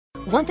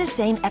Want the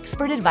same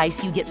expert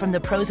advice you get from the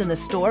pros in the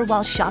store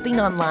while shopping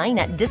online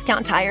at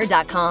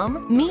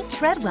DiscountTire.com? Meet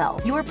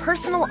Treadwell, your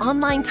personal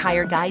online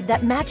tire guide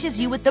that matches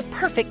you with the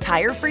perfect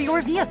tire for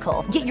your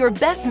vehicle. Get your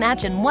best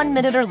match in 1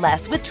 minute or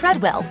less with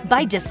Treadwell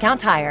by Discount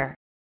Tire.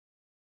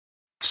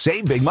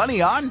 Save big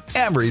money on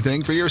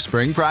everything for your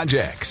spring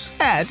projects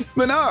at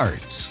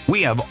Menards.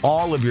 We have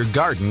all of your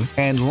garden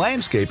and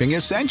landscaping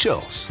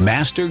essentials.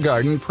 Master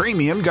Garden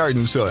Premium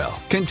Garden Soil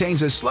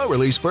contains a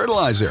slow-release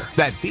fertilizer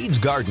that feeds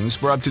gardens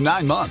for up to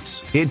 9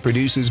 months. It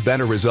produces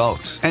better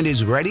results and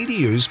is ready to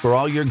use for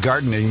all your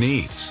gardening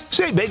needs.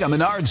 Save big on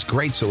Menards'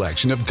 great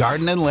selection of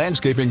garden and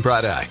landscaping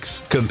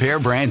products. Compare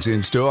brands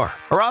in store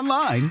or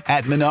online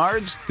at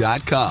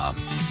Menards.com.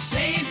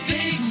 Save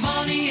big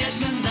money at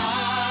Menards.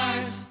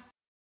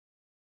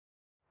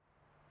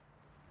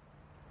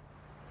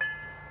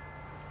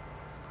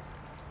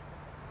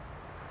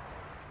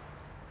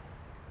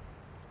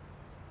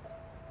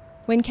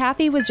 When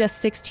Cathy was just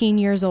 16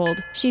 years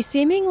old, she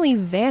seemingly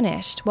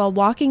vanished while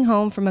walking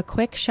home from a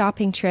quick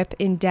shopping trip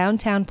in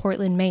downtown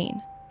Portland,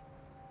 Maine.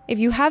 If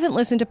you haven't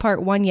listened to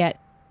part 1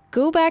 yet,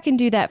 go back and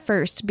do that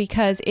first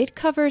because it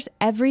covers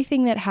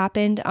everything that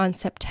happened on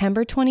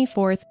September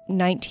 24th,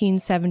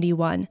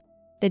 1971,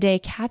 the day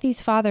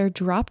Cathy's father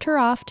dropped her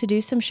off to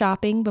do some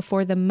shopping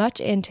before the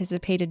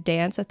much-anticipated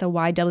dance at the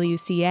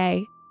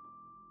YWCA,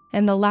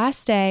 and the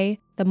last day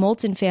the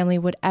Moulton family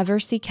would ever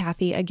see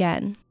Cathy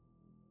again.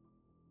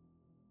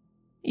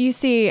 You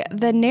see,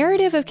 the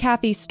narrative of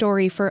Cathy's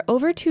story for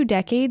over 2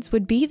 decades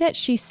would be that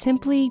she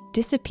simply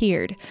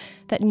disappeared,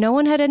 that no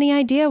one had any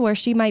idea where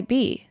she might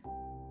be.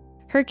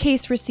 Her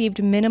case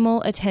received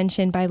minimal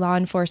attention by law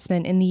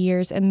enforcement in the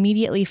years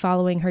immediately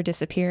following her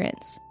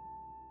disappearance.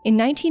 In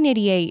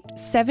 1988,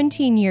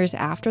 17 years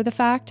after the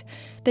fact,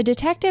 the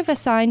detective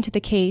assigned to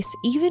the case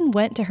even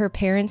went to her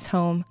parents'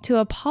 home to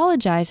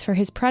apologize for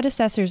his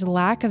predecessor's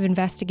lack of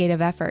investigative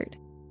effort.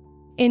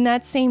 In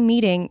that same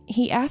meeting,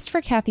 he asked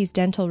for Cathy's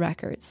dental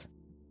records.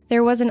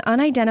 There was an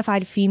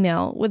unidentified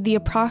female with the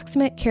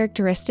approximate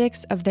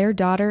characteristics of their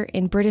daughter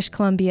in British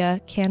Columbia,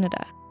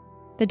 Canada.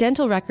 The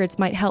dental records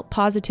might help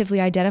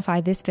positively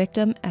identify this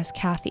victim as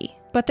Cathy.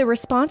 But the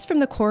response from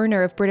the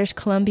coroner of British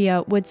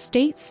Columbia would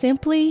state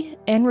simply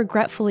and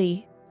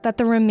regretfully that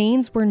the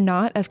remains were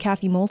not of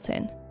Cathy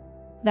Moulton.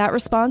 That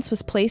response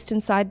was placed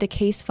inside the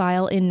case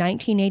file in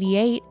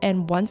 1988,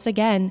 and once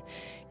again,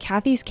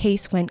 Cathy's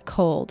case went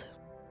cold.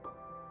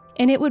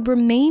 And it would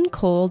remain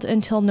cold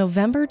until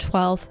November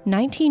 12,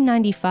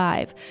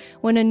 1995,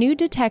 when a new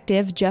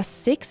detective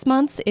just 6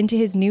 months into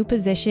his new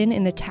position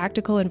in the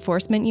Tactical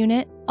Enforcement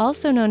Unit,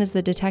 also known as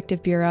the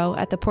Detective Bureau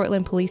at the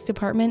Portland Police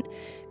Department,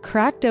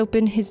 cracked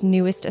open his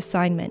newest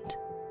assignment,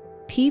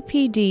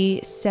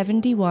 PPD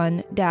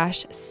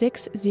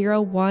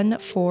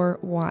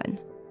 71-60141.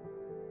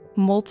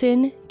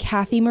 Moulton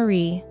Cathy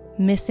Marie,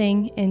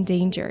 missing,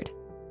 endangered.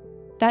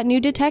 That new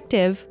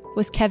detective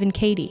was Kevin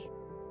Cathy.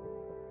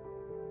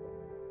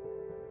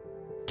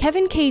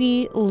 Kevin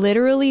Cathy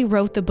literally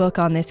wrote the book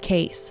on this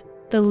case.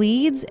 The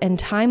leads and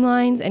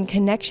timelines and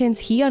connections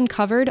he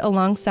uncovered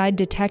alongside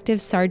Detective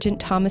Sergeant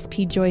Thomas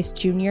P. Joyce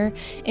Jr.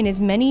 in his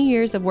many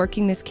years of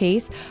working this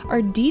case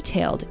are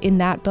detailed in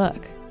that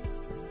book.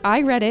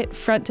 I read it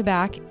front to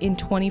back in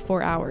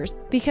 24 hours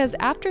because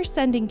after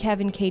sending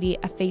Kevin Cathy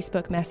a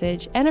Facebook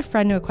message and a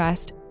friend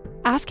request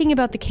asking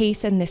about the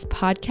case and this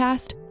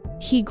podcast,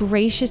 he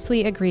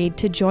graciously agreed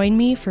to join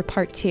me for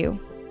part 2.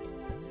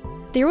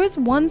 There was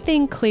one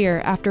thing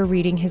clear after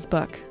reading his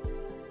book.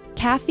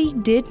 Cathy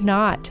did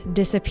not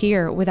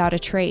disappear without a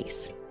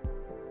trace.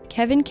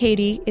 Kevin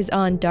Cathy is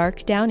on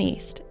Dark Down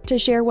East to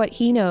share what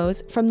he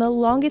knows from the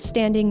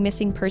longest-standing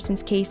missing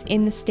persons case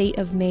in the state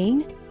of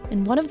Maine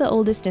and one of the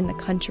oldest in the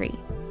country.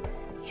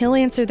 He'll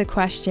answer the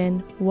question,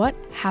 what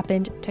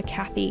happened to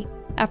Cathy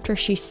after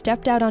she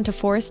stepped out onto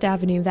Forest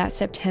Avenue that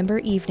September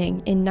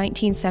evening in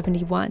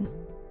 1971.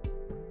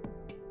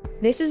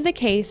 This is the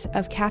case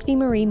of Cathy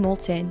Marie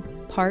Moulton,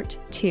 Part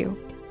 2.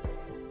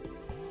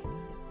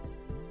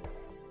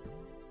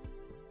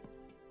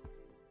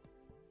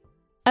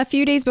 A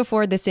few days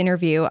before this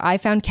interview, I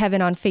found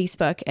Kevin on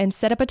Facebook and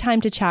set up a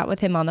time to chat with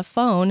him on the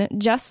phone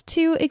just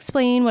to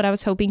explain what I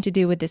was hoping to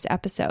do with this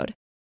episode.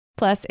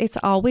 Plus, it's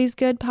always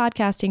good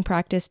podcasting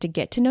practice to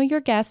get to know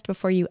your guest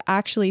before you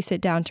actually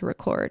sit down to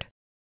record.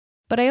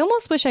 But I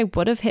almost wish I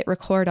would have hit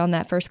record on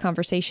that first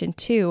conversation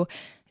too,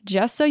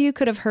 just so you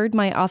could have heard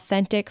my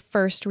authentic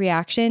first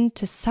reaction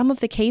to some of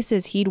the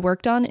cases he'd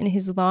worked on in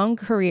his long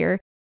career,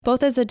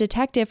 both as a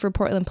detective for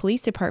Portland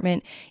Police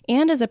Department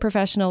and as a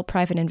professional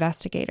private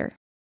investigator.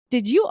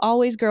 Did you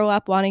always grow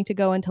up wanting to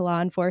go into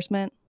law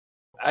enforcement?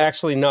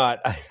 Actually not.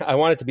 I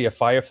wanted to be a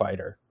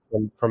firefighter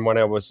from when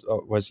I was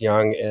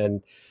young.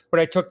 And when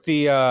I took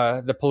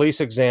the police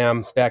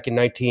exam back in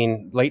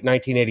late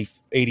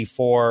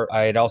 1984,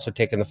 I had also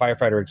taken the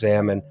firefighter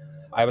exam, and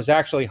I was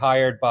actually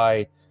hired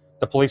by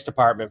the police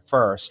department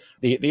first.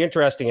 The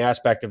interesting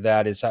aspect of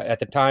that is at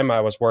the time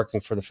I was working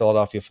for the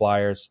Philadelphia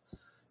Flyers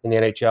in the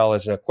NHL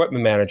as an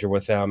equipment manager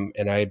with them,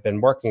 and I had been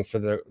working for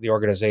the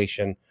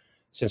organization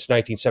since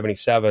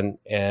 1977.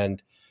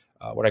 And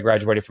when I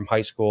graduated from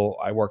high school,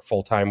 I worked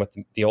full-time with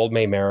the old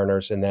Maine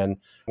Mariners and then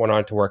went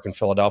on to work in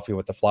Philadelphia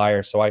with the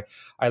Flyers. So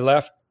I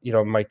left,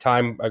 my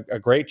time, a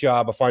great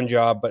job, a fun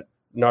job, but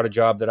not a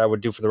job that I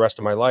would do for the rest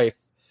of my life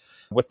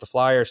with the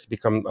Flyers to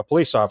become a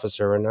police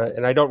officer.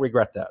 And I don't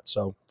regret that.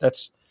 So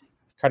that's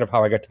kind of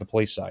how I got to the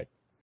police side.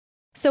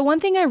 So one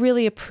thing I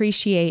really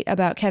appreciate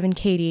about Kevin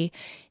Cady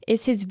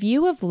is his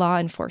view of law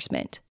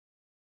enforcement.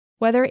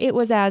 Whether it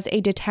was as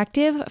a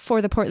detective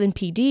for the Portland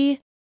PD,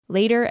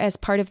 later as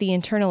part of the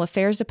Internal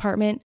Affairs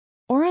Department,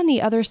 or on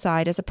the other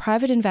side as a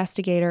private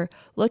investigator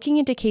looking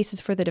into cases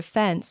for the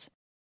defense,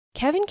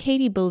 Kevin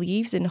Cady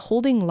believes in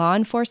holding law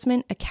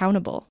enforcement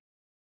accountable.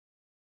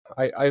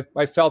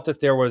 I felt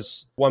that there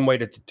was one way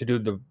to do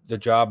the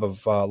job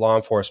of law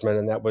enforcement,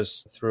 and that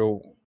was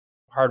through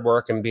hard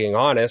work and being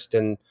honest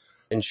and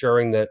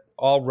ensuring that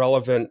all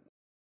relevant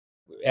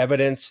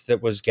evidence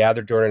that was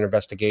gathered during an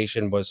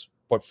investigation was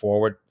put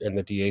forward and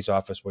the DA's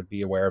office would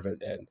be aware of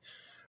it. And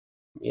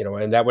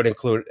that would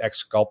include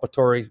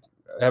exculpatory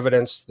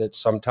evidence that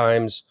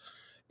sometimes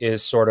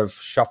is sort of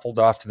shuffled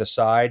off to the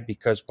side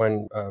because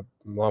when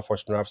law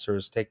enforcement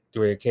officers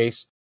doing a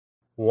case,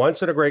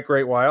 once in a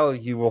great while,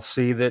 you will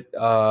see that,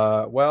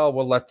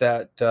 we'll let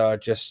that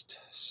just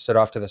sit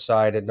off to the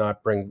side and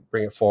not bring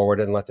it forward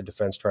and let the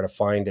defense try to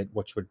find it,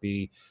 which would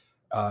be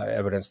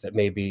evidence that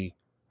may be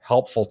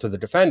helpful to the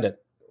defendant,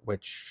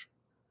 which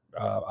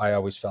I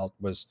always felt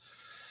was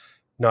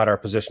not our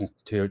position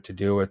to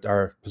do it.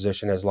 Our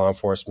position as law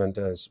enforcement,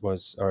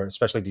 or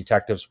especially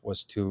detectives,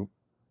 was to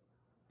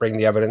bring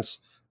the evidence,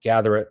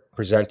 gather it,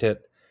 present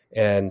it,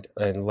 and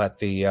let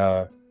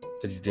the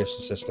judicial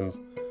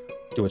system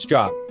do its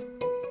job.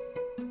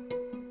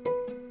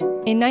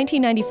 In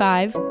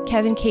 1995,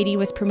 Kevin Cady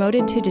was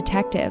promoted to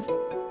detective,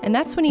 and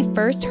that's when he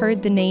first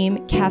heard the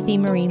name Cathy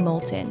Marie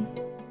Moulton.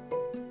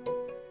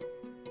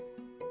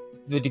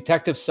 The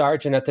detective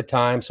sergeant at the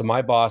time, so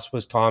my boss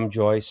was Tom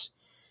Joyce,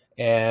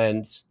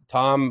 and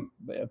Tom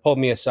pulled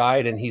me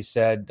aside and he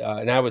said,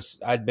 and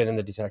I'd been in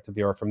the detective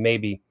bureau for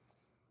maybe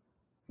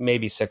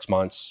 6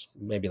 months,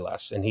 maybe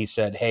less. And he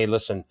said, hey,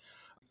 listen,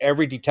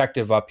 every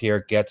detective up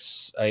here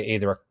gets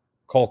either a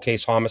cold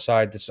case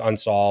homicide that's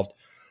unsolved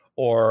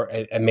or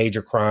a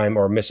major crime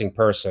or a missing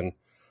person.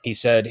 He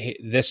said, hey,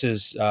 this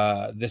is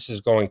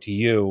going to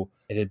you.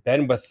 It had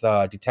been with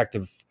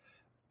Detective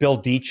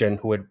Bill Deachin,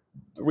 who had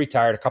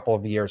retired a couple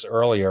of years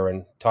earlier,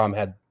 and Tom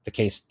had the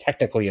case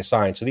technically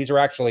assigned. So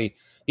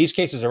these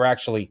cases are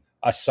actually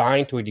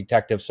assigned to a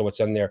detective, so it's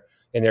in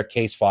their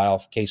case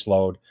file, case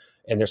load,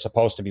 and they're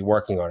supposed to be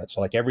working on it.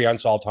 So like every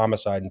unsolved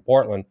homicide in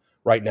Portland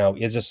right now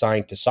is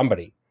assigned to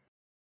somebody.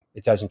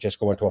 It doesn't just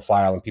go into a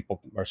file and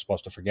people are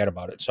supposed to forget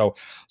about it. So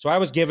I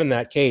was given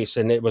that case,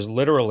 and it was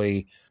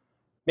literally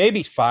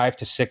maybe 5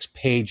 to 6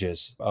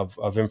 pages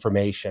of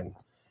information.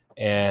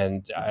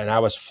 And I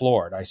was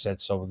floored. I said,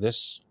 so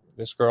this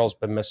girl's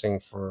been missing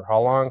for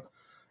how long?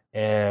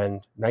 And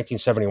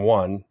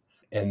 1971.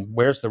 And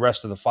where's the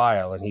rest of the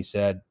file? And he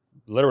said,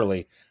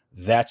 literally,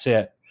 that's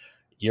it.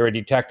 You're a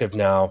detective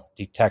now.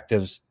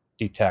 Detectives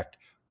detect.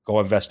 Go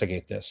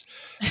investigate this.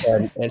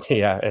 And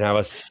I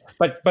was,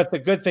 but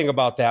the good thing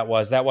about that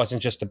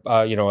wasn't just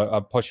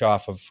a push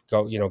off of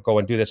go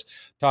and do this.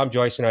 Tom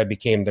Joyce and I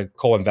became the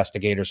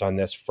co-investigators on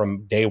this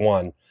from day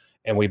one,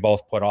 and we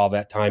both put all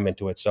that time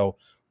into it. So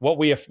what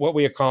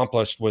we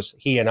accomplished was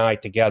he and I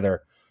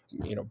together,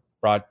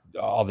 brought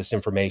all this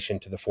information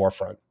to the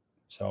forefront.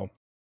 So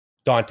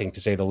daunting,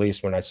 to say the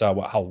least, when I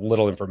saw how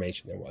little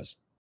information there was.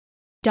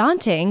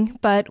 Daunting,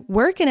 but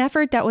work and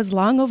effort that was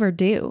long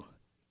overdue.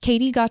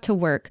 Cady got to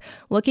work,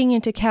 looking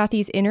into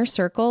Cathy's inner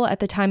circle at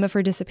the time of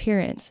her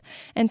disappearance,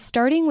 and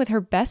starting with her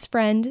best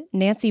friend,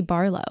 Nancy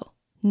Barlow.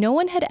 No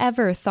one had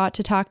ever thought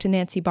to talk to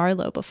Nancy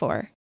Barlow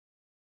before.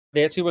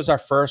 Nancy was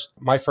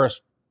my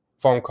first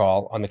phone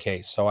call on the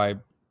case. So I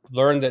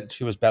learned that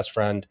she was best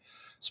friend,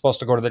 supposed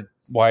to go to the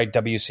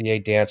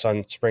YWCA dance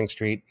on Spring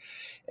Street.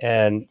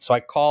 And so I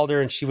called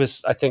her, and she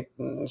was, I think,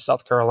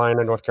 South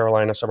Carolina, North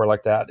Carolina, somewhere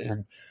like that.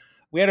 And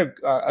we had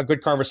a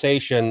good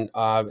conversation,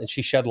 and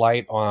she shed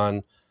light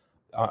on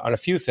a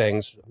few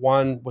things.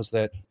 One was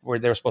that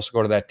they were supposed to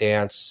go to that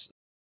dance,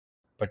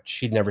 but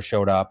she'd never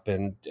showed up.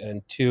 And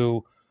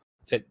two,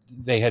 that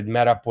they had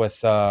met up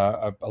with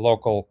a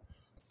local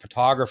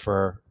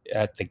photographer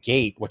at the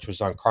Gate, which was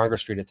on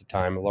Congress Street at the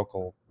time, a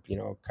local,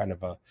 kind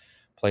of a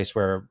place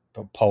where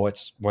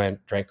poets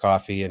went, drank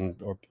coffee,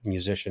 or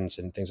musicians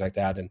and things like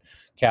that. And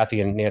Cathy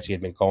and Nancy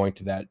had been going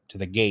to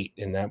the Gate,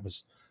 and that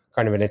was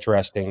kind of an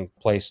interesting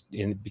place,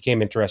 and it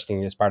became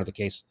interesting as part of the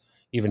case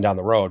even down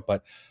the road.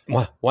 But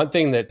one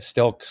thing that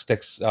still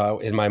sticks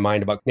in my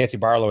mind about Nancy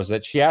Barlow is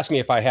that she asked me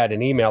if I had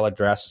an email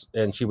address,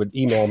 and she would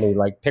email me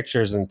like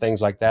pictures and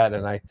things like that.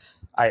 And I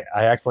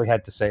actually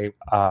had to say,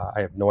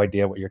 I have no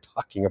idea what you're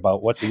talking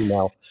about. What's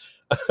email?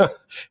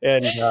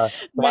 And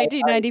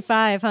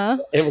 1995, huh?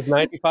 It was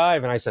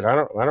 95, and I said, I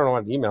don't know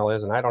what email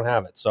is, and I don't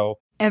have it. So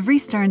every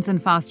Stearns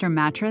 & Foster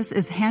mattress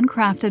is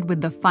handcrafted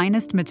with the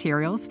finest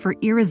materials for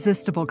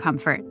irresistible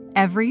comfort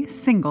every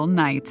single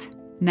night.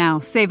 Now,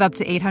 save up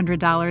to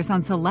 $800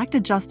 on select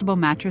adjustable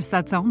mattress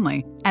sets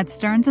only at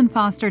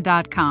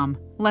stearnsandfoster.com.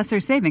 Lesser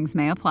savings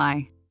may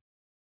apply.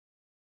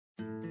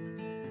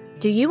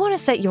 Do you want to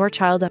set your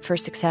child up for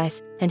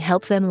success and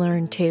help them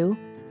learn too?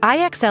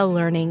 IXL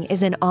Learning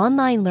is an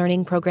online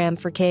learning program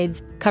for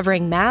kids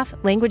covering math,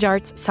 language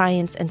arts,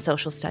 science, and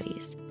social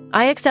studies.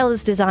 IXL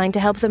is designed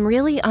to help them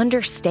really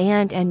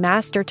understand and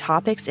master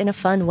topics in a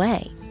fun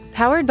way.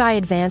 Powered by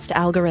advanced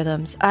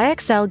algorithms,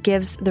 IXL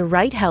gives the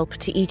right help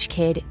to each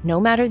kid, no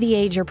matter the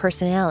age or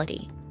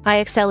personality.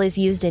 IXL is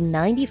used in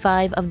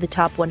 95 of the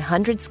top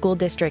 100 school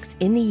districts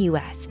in the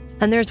U.S.,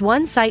 and there's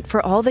one site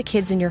for all the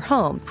kids in your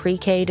home,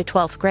 pre-K to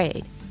 12th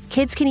grade.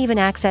 Kids can even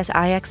access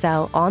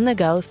IXL on the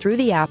go through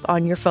the app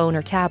on your phone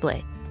or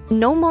tablet.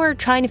 No more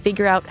trying to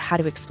figure out how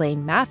to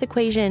explain math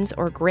equations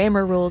or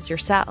grammar rules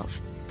yourself.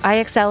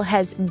 IXL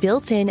has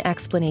built-in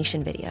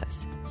explanation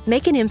videos.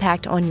 Make an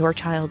impact on your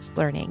child's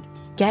learning.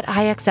 Get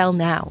IXL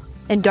now.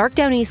 And Dark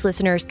Down East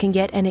listeners can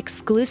get an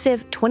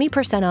exclusive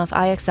 20% off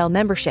IXL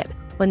membership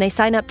when they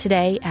sign up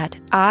today at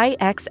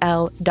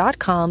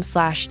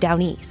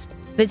IXL.com/downeast.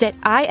 Visit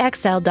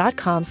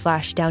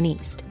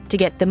IXL.com/downeast to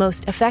get the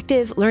most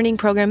effective learning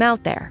program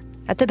out there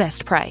at the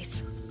best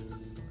price.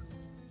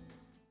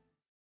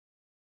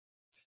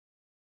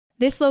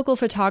 This local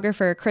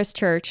photographer, Chris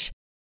Church,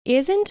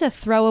 isn't a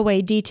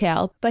throwaway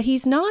detail, but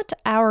he's not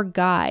our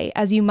guy,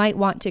 as you might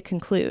want to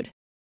conclude.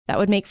 That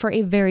would make for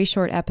a very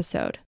short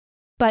episode.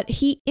 But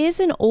he is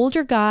an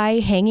older guy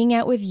hanging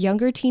out with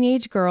younger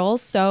teenage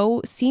girls, so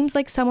seems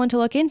like someone to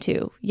look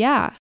into.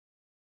 Yeah.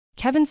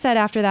 Kevin said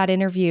after that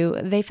interview,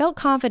 they felt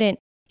confident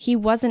he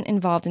wasn't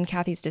involved in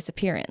Cathy's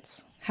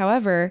disappearance.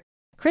 However,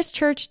 Chris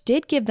Church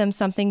did give them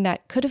something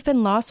that could have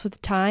been lost with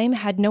time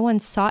had no one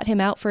sought him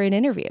out for an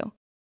interview.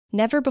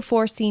 Never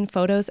before seen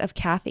photos of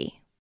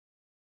Cathy.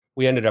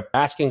 We ended up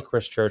asking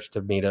Chris Church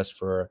to meet us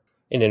for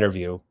an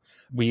interview.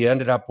 We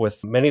ended up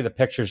with many of the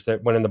pictures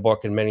that went in the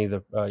book and many of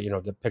the,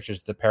 the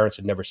pictures the parents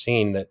had never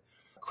seen that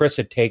Chris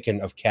had taken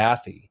of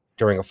Cathy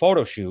during a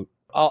photo shoot.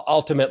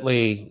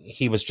 Ultimately,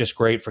 he was just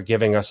great for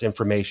giving us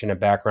information and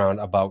background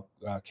about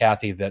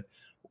Cathy that,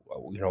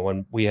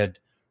 when we had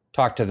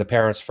talked to the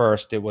parents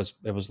first, it was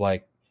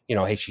like,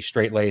 hey, she's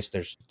straight-laced.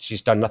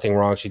 She's done nothing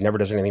wrong. She never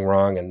does anything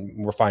wrong.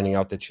 And we're finding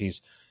out that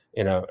she's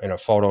in a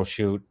photo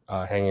shoot,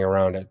 hanging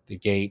around at the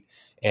gate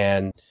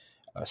and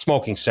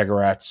smoking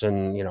cigarettes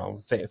and,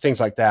 things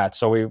like that.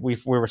 So we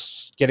were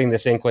getting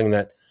this inkling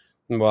that,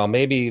 well,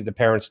 maybe the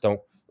parents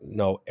don't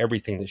know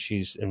everything that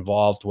she's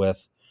involved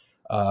with.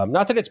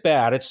 Not that it's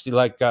bad. It's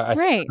like, I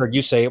heard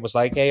you say, it was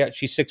like, hey,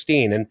 she's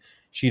 16 and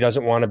she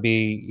doesn't want to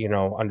be,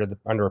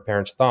 under her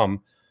parents'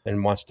 thumb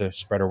and wants to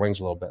spread her wings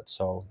a little bit.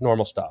 So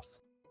normal stuff.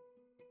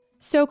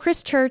 So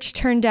Chris Church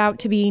turned out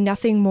to be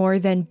nothing more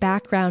than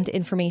background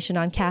information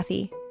on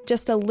Cathy.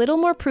 Just a little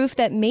more proof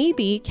that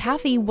maybe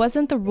Cathy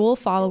wasn't the rule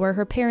follower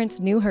her parents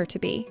knew her to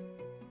be.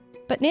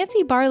 But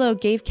Nancy Barlow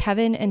gave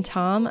Kevin and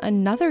Tom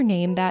another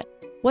name that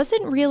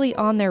wasn't really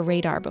on their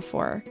radar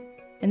before.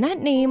 And that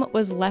name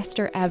was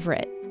Lester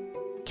Everett.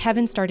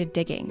 Kevin started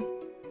digging.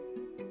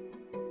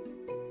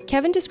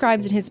 Kevin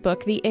describes in his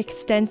book the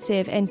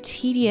extensive and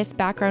tedious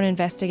background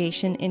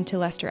investigation into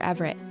Lester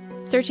Everett,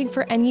 searching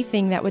for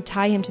anything that would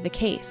tie him to the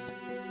case.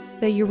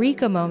 The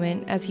eureka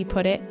moment, as he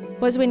put it,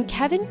 was when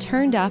Kevin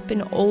turned up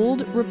an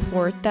old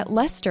report that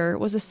Lester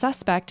was a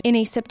suspect in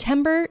a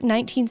September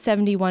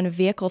 1971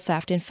 vehicle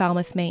theft in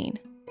Falmouth, Maine.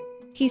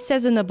 He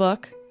says in the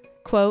book,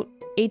 quote,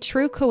 "A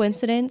true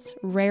coincidence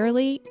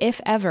rarely,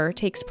 if ever,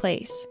 takes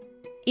place.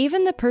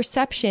 Even the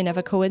perception of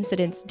a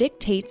coincidence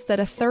dictates that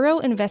a thorough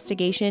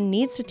investigation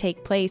needs to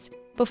take place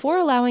before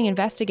allowing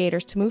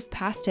investigators to move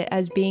past it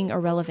as being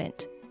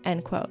irrelevant."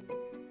 End quote.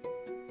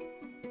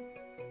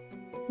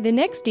 The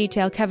next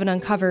detail Kevin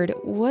uncovered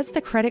was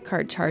the credit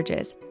card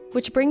charges,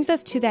 which brings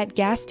us to that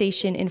gas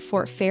station in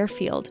Fort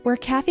Fairfield, where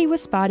Cathy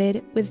was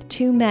spotted with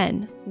two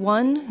men,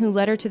 one who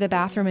led her to the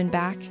bathroom and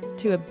back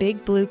to a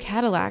big blue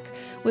Cadillac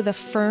with a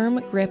firm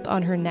grip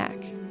on her neck.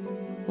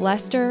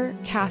 Lester,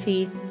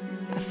 Cathy,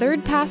 a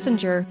third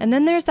passenger, and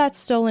then there's that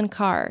stolen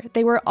car.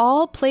 They were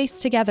all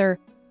placed together,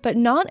 but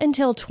not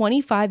until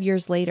 25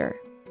 years later.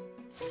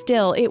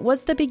 Still, it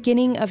was the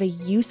beginning of a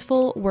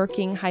useful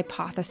working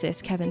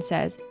hypothesis, Kevin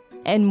says,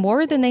 and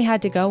more than they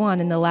had to go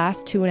on in the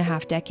last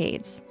 2.5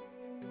 decades.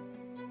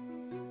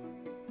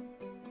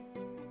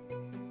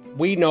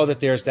 We know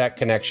that there's that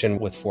connection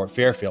with Fort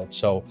Fairfield.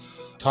 So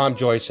Tom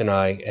Joyce and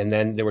I, and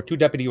then there were two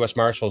deputy U.S.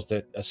 Marshals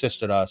that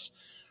assisted us,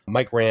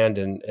 Mike Rand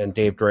and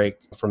Dave Drake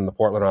from the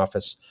Portland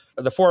office.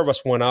 The four of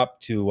us went up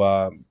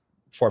to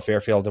Fort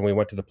Fairfield and we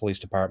went to the police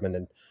department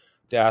and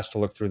asked to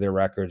look through their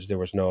records. There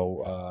was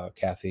no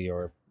Cathy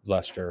or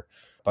Lester.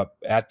 But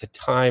at the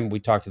time, we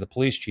talked to the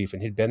police chief,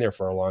 and he'd been there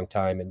for a long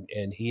time,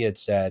 and he had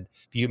said,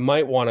 you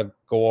might want to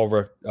go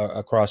over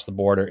across the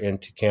border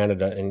into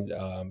Canada and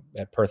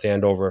at Perth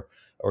Andover,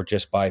 or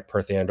just by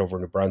Perth Andover,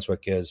 New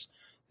Brunswick, is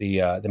the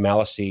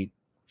Maliseet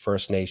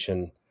First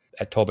Nation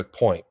at Tobic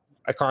Point.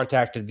 I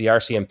contacted the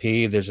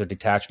RCMP. There's a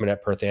detachment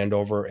at Perth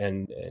Andover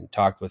and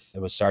talked with,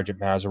 it was Sergeant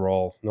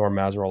Mazerol, Norm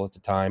Mazerol at the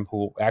time,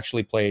 who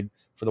actually played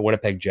for the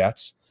Winnipeg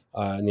Jets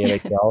in the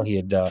NHL.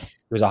 He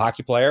was a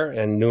hockey player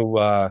and knew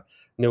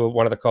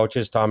one of the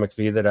coaches, Tom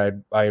McVie,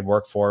 that I had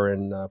worked for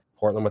in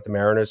Portland with the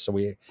Mariners. So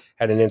we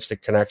had an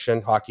instant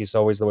connection. Hockey's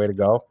always the way to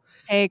go.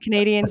 Hey,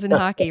 Canadians in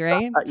hockey,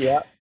 right?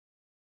 Yeah.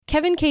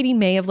 Kevin Cady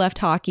may have left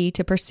hockey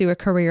to pursue a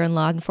career in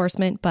law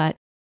enforcement, but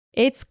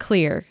it's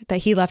clear that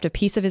he left a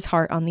piece of his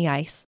heart on the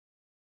ice.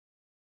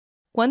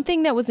 One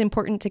thing that was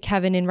important to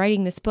Kevin in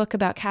writing this book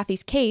about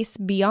Cathy's case,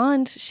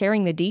 beyond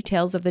sharing the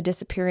details of the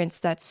disappearance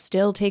that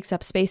still takes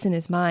up space in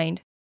his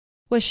mind,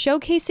 was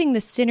showcasing the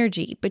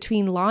synergy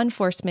between law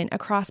enforcement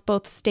across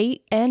both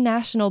state and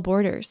national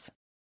borders.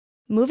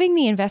 Moving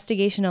the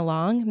investigation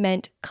along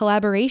meant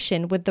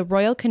collaboration with the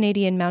Royal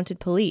Canadian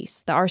Mounted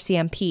Police, the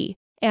RCMP,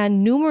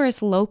 and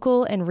numerous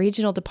local and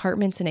regional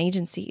departments and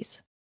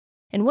agencies.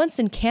 And once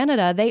in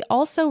Canada, they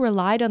also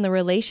relied on the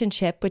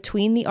relationship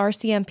between the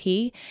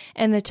RCMP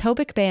and the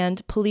Tobic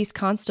Band police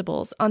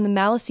constables on the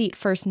Maliseet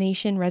First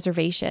Nation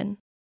reservation.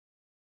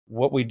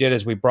 What we did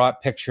is we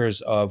brought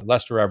pictures of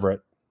Lester Everett,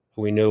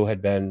 who we knew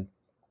had been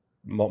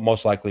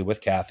most likely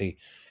with Cathy,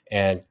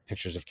 and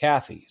pictures of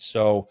Cathy.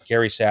 So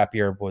Gary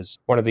Sapir was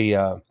one of the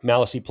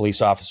Maliseet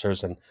police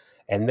officers, and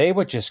they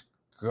would just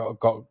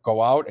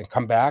go out and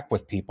come back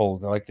with people.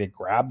 Like they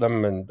grab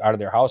them and out of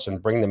their house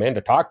and bring them in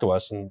to talk to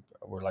us. And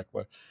we're like,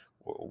 well,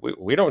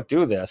 we don't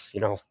do this, you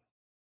know.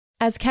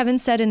 As Kevin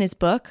said in his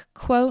book,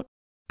 quote,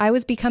 "I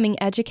was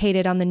becoming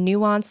educated on the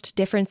nuanced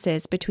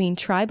differences between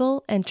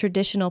tribal and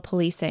traditional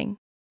policing,"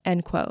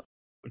 end quote.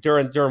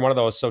 During one of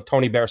those, so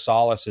Tony Bear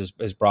Solis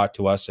is brought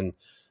to us, and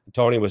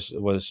Tony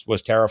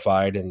was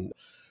terrified,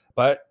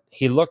 but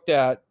he looked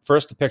at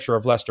first the picture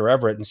of Lester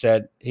Everett and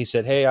said,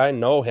 "Hey, I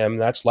know him.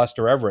 That's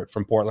Lester Everett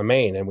from Portland,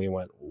 Maine." And we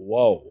went,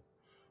 "Whoa,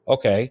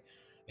 okay."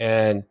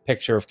 And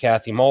picture of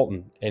Cathy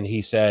Moulton, and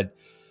he said,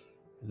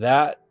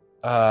 that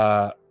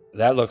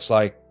looks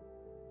like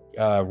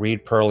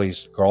Reed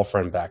Purley's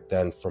girlfriend back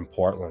then from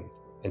Portland,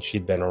 and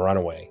she'd been a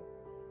runaway.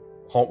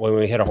 When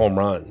we hit a home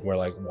run, we're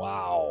like,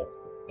 wow,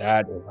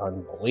 that is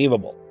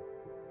unbelievable.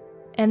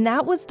 And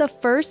that was the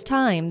first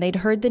time they'd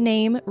heard the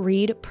name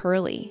Reed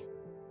Purley.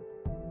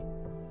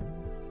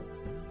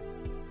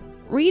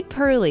 Reed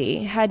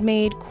Purley had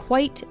made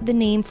quite the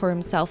name for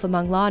himself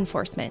among law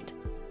enforcement,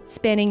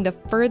 spanning the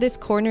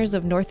furthest corners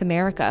of North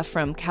America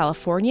from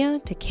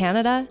California to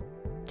Canada,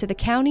 to the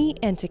county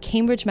and to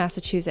Cambridge,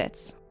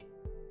 Massachusetts.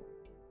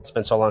 It's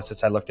been so long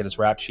since I looked at his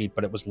rap sheet,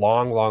 but it was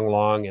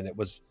long, and it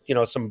was,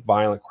 some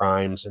violent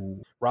crimes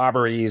and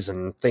robberies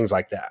and things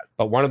like that.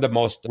 But one of the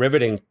most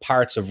riveting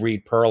parts of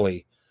Reed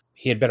Purley,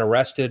 he had been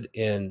arrested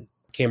in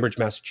Cambridge,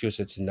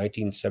 Massachusetts in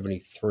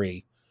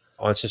 1973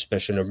 on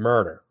suspicion of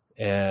murder.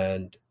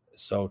 And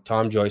so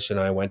Tom Joyce and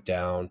I went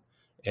down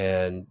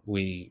and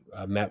we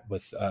met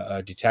with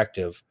a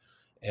detective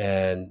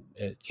and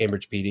at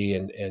Cambridge PD.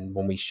 And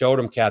when we showed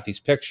him Cathy's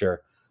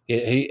picture,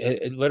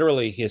 he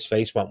literally his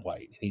face went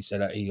white. He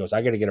said, he goes,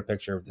 "I got to get a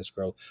picture of this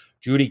girl,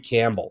 Judy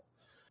Campbell."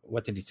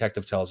 What the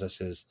detective tells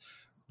us is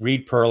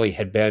Reed Purley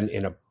had been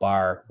in a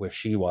bar where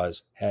she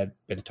had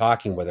been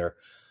talking with her.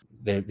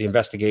 The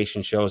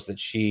investigation shows that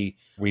she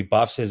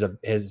rebuffs his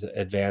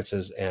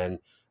advances and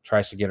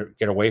tries to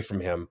get away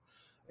from him.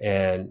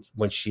 And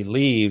when she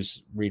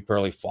leaves, Reed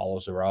Purley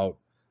follows her out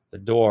the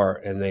door,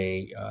 and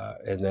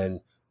then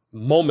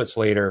moments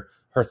later,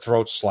 her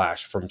throat's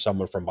slashed from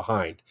someone from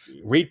behind.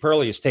 Reed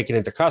Purley is taken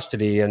into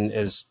custody and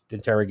is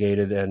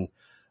interrogated, and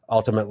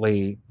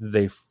ultimately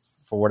they,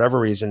 for whatever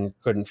reason,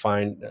 couldn't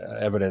find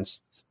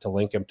evidence to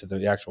link him to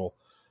the actual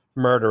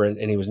murder, and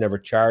he was never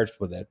charged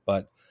with it.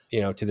 But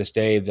to this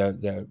day,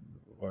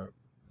 or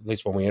at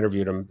least when we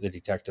interviewed him, the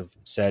detective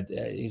said,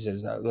 he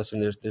says, "Listen,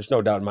 there's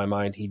no doubt in my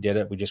mind he did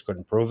it. We just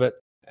couldn't prove it."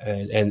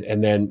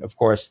 And then, of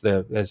course,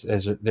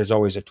 as there's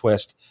always a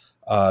twist.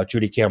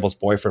 Judy Campbell's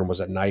boyfriend was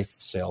a knife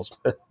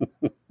salesman.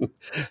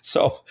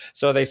 So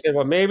they said,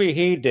 well, maybe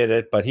he did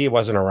it, but he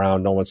wasn't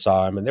around. No one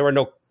saw him. And there were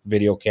no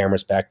video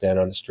cameras back then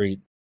on the street.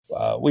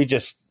 We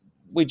just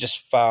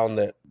found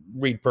that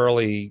Reed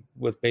Purley,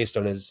 based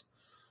on his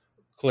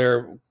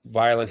clear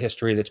violent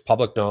history, that's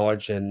public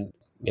knowledge. And,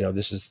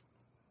 this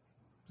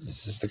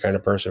is the kind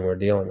of person we're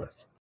dealing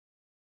with.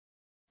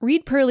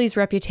 Reed Purley's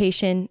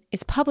reputation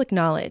is public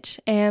knowledge,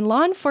 and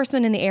law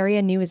enforcement in the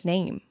area knew his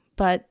name,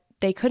 but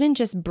they couldn't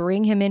just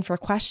bring him in for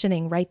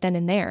questioning right then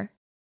and there.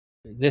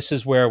 This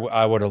is where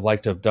I would have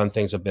liked to have done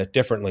things a bit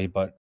differently,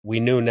 but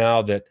we knew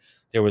now that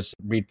there was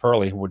Reed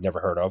Purley, who we'd never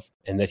heard of,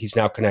 and that he's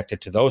now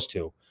connected to those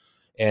two.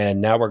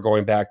 And now we're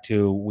going back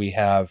to, we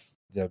have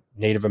the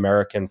Native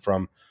American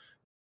from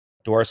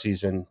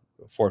Dorsey's in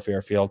Fort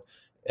Fairfield,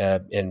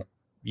 and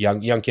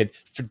young kid,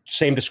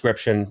 same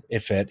description,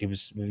 it fit. He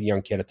was a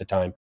young kid at the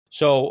time.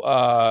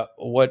 So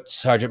what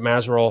Sergeant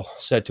Mazerol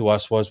said to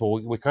us was,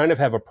 well, we kind of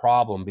have a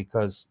problem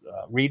because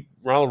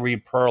Ronald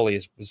Reed Purley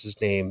is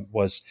his name,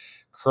 was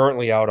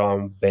currently out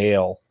on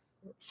bail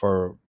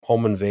for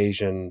home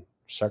invasion,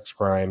 sex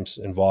crimes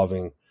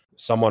involving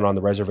someone on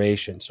the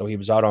reservation. So he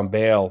was out on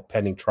bail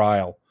pending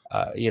trial.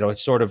 It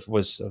sort of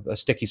was a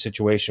sticky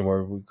situation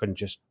where we couldn't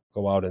just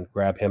go out and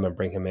grab him and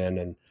bring him in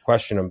and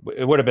question him.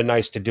 It would have been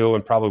nice to do,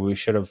 and probably we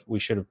should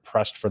have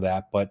pressed for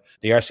that. But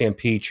the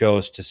RCMP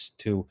chose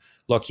to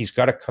look. He's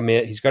got to come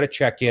in. He's got to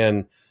check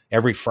in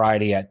every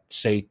Friday at,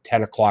 say,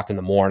 10 o'clock in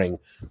the morning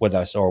with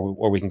us,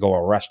 or we can go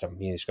arrest him.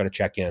 He's got to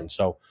check in.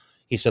 So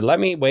he said, let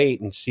me wait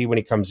and see when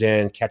he comes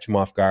in, catch him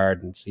off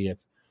guard and see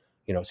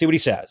what he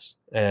says.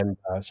 And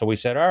so we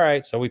said, all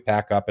right. So we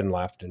pack up and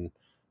left and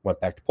went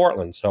back to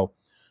Portland. So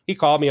he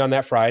called me on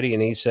that Friday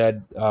and he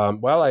said, I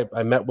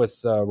met with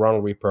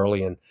Ronald Reed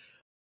Purley, and,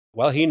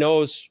 he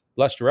knows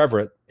Lester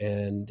Everett.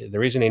 And the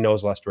reason he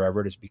knows Lester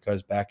Everett is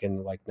because back in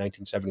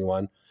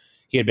 1971,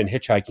 he had been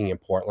hitchhiking in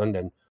Portland,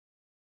 and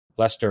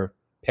Lester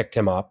picked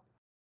him up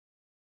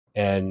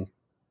and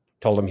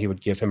told him he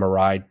would give him a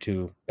ride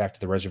back to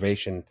the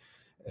reservation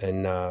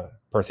in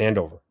Perth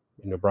Andover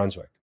in New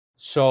Brunswick.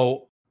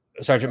 So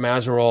Sergeant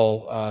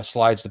Mazerol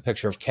slides the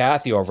picture of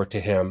Cathy over to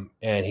him,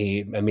 and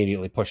he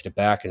immediately pushed it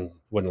back and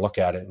wouldn't look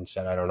at it and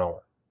said, I don't know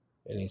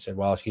her. And he said,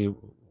 well,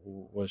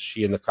 was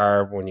she in the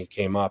car when you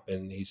came up?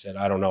 And he said,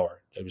 I don't know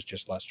her. It was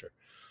just Lester.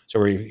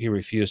 So he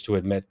refused to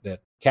admit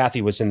that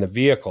Cathy was in the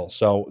vehicle.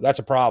 So that's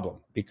a problem,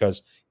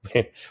 because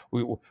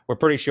we're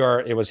pretty sure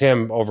it was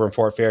him over in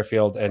Fort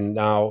Fairfield, and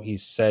now he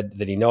said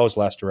that he knows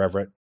Lester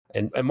Everett.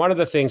 And one of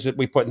the things that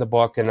we put in the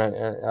book, and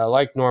I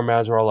like Norm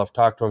Mazerol, I've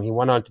talked to him, he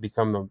went on to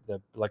become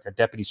a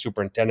deputy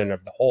superintendent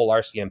of the whole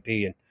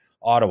RCMP in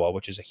Ottawa,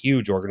 which is a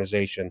huge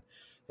organization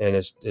and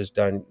has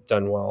done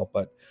well.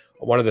 But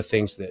one of the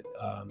things that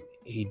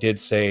he did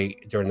say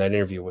during that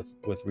interview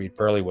with Reed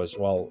Purley was,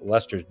 well,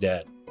 Lester's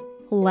dead.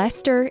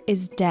 Lester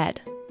is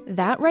dead.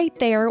 That right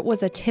there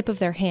was a tip of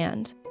their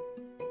hand.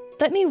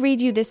 Let me read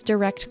you this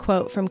direct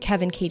quote from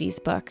Kevin Cady's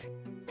book.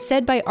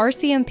 Said by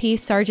RCMP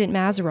Sergeant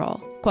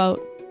Mazerol,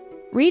 quote,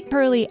 Reed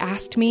Purley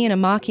asked me in a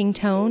mocking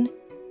tone,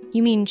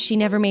 you mean she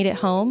never made it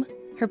home?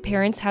 Her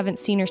parents haven't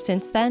seen her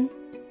since then?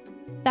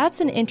 That's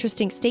an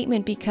interesting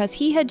statement, because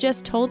he had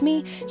just told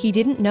me he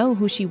didn't know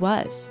who she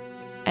was.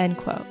 End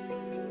quote.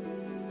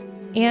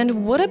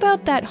 And what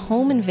about that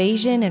home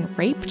invasion and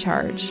rape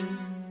charge?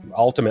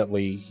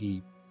 Ultimately,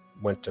 he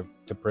went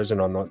to prison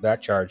on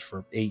that charge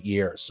for 8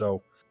 years.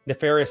 So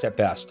nefarious at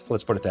best,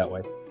 let's put it that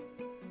way.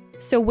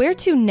 So where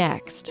to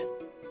next?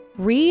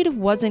 Reed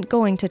wasn't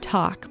going to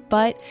talk,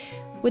 but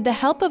with the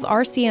help of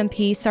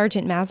RCMP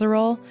Sergeant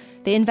Mazerol,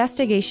 the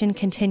investigation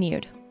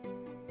continued.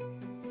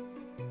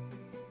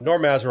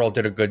 Norm Mazerol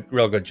did a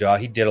real good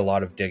job. He did a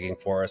lot of digging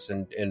for us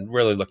and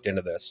really looked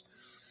into this,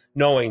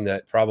 knowing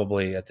that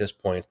probably at this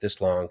point, this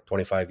long,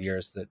 25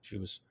 years, that she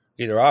was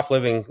either off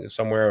living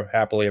somewhere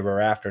happily ever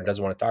after and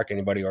doesn't want to talk to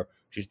anybody, or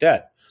she's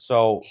dead.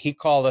 So he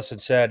called us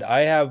and said,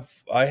 I have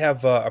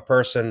a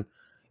person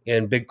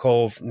in Big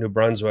Cove, New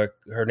Brunswick.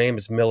 Her name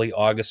is Millie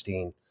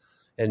Augustine.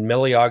 And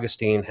Millie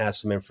Augustine has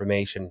some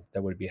information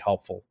that would be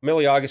helpful.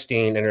 Millie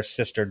Augustine and her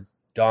sister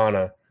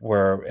Donna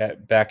were,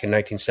 back in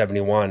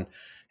 1971,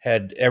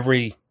 had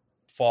every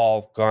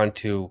fall gone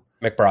to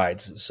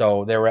McBride's.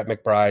 So they were at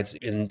McBride's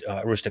in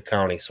Aroostook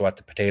County, so at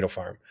the potato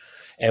farm.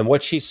 And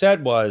what she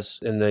said was,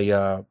 in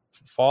the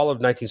fall of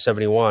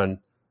 1971,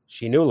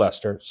 she knew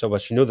Lester. So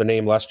she knew the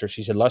name Lester.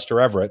 She said, Lester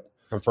Everett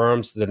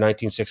confirms the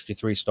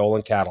 1963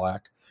 stolen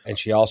Cadillac. And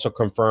she also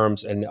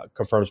confirms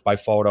by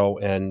photo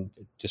and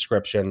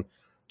description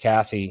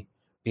Cathy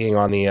being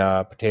on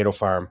the potato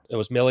farm. It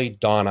was Millie,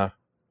 Donna,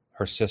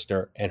 her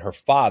sister, and her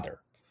father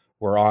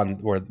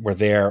were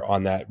there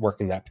on that,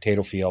 working that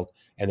potato field,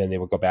 and then they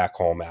would go back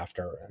home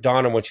after.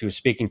 Donna, when she was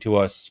speaking to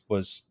us,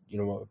 was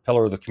a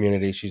pillar of the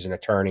community. She's an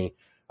attorney.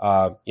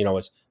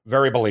 It's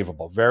very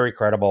believable, very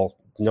credible.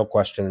 No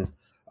question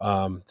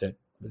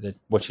that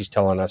what she's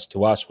telling us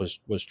to us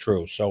was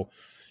true. So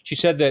she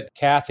said that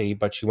Cathy,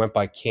 but she went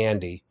by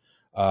Candy,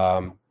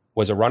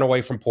 was a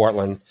runaway from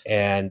Portland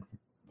and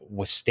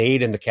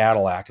stayed in the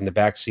Cadillac in the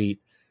back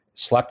seat,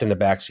 slept in the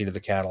back seat of the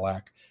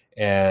Cadillac,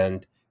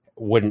 and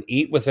wouldn't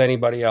eat with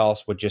anybody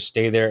else, would just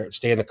stay in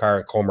the car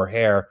and comb her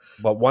hair.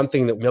 But one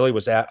thing that Millie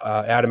was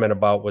adamant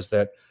about was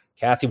that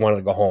Cathy wanted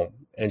to go home,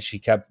 and she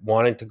kept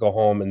wanting to go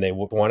home, and they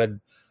wanted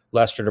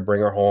Lester to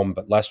bring her home,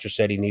 but Lester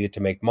said he needed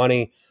to make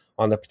money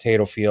on the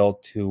potato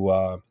field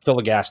to fill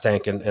the gas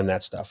tank and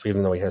that stuff,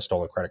 even though he had a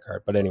stolen credit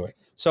card. But anyway,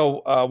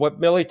 so what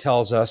Millie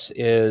tells us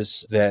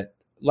is that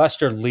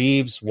Lester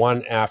leaves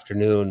one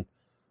afternoon,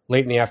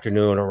 late in the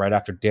afternoon or right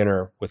after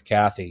dinner with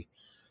Cathy,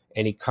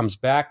 and he comes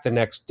back the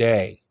next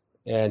day,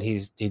 and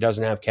he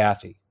doesn't have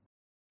Cathy.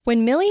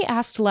 When Millie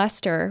asked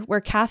Lester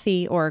where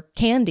Cathy, or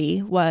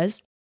Candy,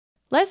 was,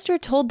 Lester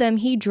told them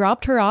he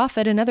dropped her off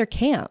at another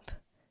camp.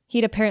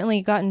 He'd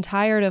apparently gotten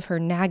tired of her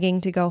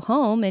nagging to go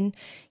home, and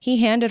he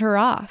handed her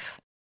off.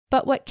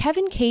 But what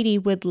Kevin Cady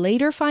would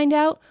later find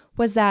out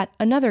was that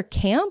another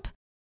camp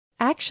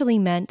actually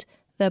meant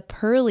the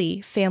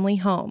Purley family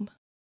home.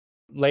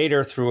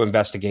 Later, through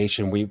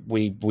investigation,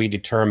 we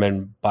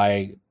determined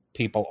by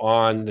people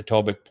on the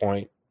Tobic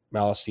Point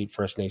Maliseet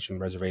First Nation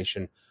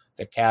reservation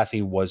that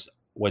Cathy was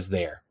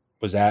there.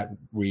 was at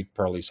Reed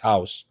Purley's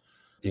house.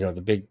 You know,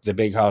 the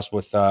big house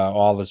with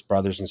all his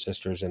brothers and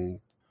sisters, and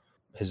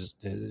his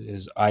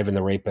Ivan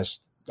the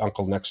Rapist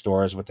uncle next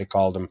door is what they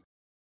called him.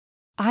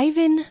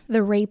 Ivan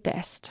the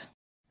Rapist.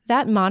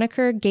 That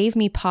moniker gave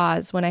me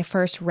pause when I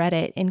first read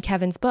it in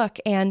Kevin's book,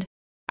 and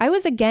I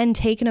was again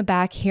taken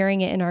aback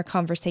hearing it in our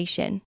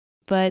conversation.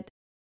 But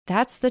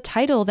that's the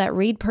title that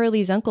Reed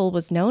Purley's uncle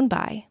was known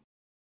by.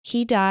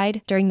 He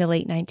died during the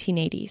late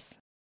 1980s.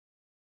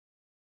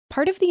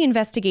 Part of the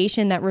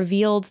investigation that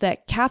revealed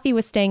that Cathy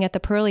was staying at the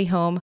Purley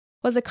home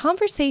was a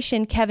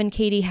conversation Kev and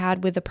Katie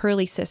had with the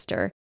Purley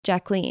sister,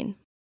 Jacqueline.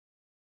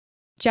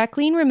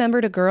 Jacqueline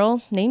remembered a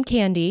girl named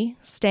Candy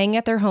staying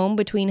at their home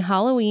between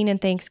Halloween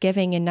and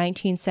Thanksgiving in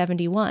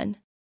 1971.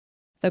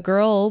 The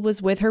girl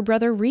was with her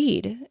brother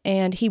Reed,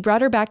 and he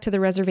brought her back to the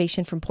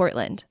reservation from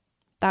Portland.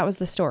 That was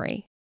the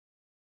story.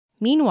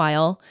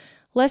 Meanwhile,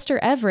 Lester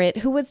Everett,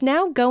 who was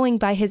now going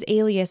by his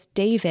alias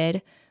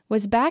David,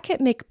 was back at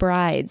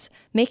McBride's,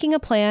 making a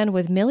plan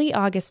with Millie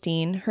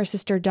Augustine, her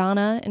sister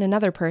Donna, and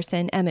another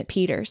person, Emmett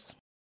Peters.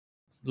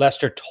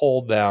 Lester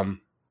told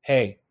them,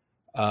 hey,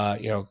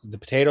 the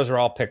potatoes are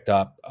all picked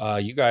up.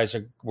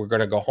 We're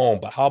going to go home,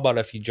 but how about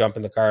if you jump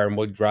in the car and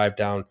we'll drive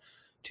down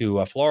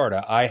to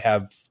Florida? I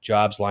have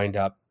jobs lined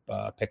up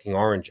picking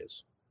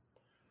oranges.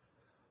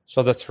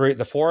 So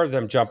the four of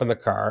them jump in the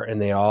car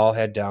and they all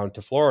head down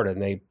to Florida,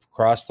 and they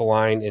cross the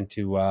line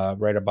into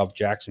right above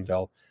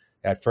Jacksonville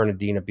at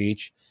Fernandina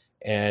Beach.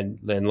 And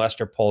then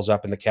Lester pulls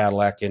up in the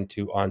Cadillac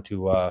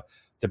onto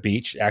the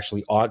beach,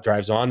 actually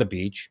drives on the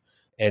beach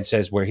and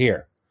says, we're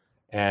here.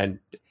 And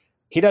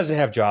he doesn't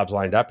have jobs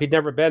lined up. He'd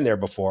never been there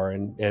before.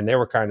 And they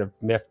were kind of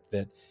miffed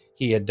that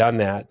he had done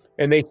that.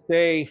 And they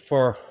stay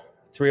for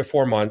 3 or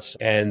 4 months,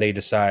 and they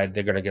decide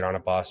they're going to get on a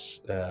bus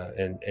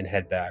and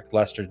head back.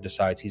 Lester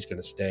decides he's going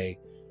to stay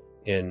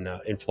in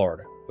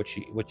Florida, which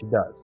he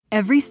does.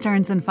 Every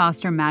Stearns &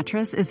 Foster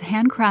mattress is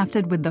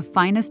handcrafted with the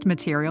finest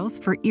materials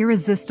for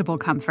irresistible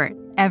comfort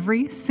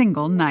every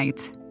single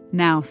night.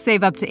 Now,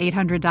 save up to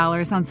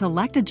 $800 on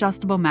select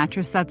adjustable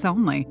mattress sets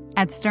only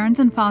at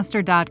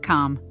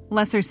stearnsandfoster.com.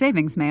 Lesser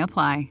savings may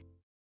apply.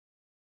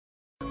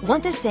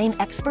 Want the same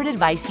expert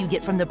advice you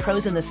get from the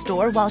pros in the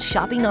store while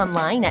shopping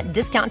online at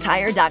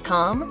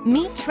discounttire.com?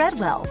 Meet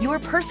Treadwell, your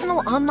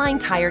personal online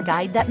tire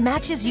guide that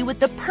matches you with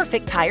the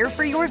perfect tire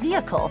for your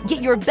vehicle.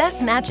 Get your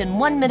best match in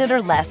 1 minute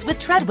or less with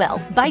Treadwell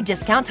by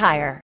Discount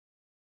Tire.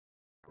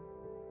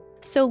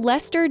 So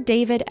Lester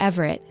David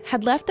Everett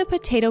had left the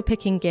potato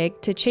picking gig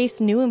to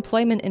chase new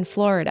employment in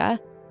Florida.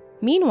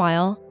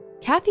 Meanwhile,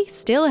 Cathy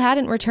still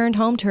hadn't returned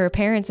home to her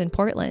parents in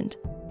Portland.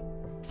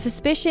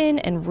 Suspicion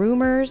and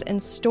rumors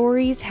and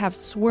stories have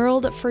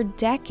swirled for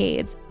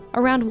decades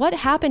around what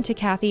happened to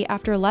Cathy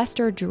after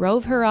Lester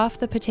drove her off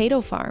the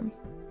potato farm.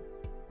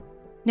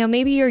 Now,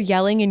 maybe you're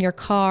yelling in your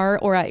car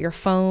or at your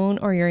phone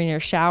or you're in your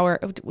shower.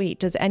 Wait,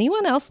 does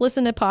anyone else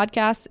listen to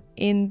podcasts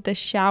in the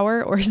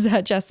shower, or is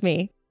that just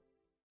me?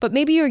 But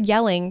maybe you're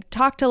yelling,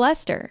 talk to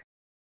Lester.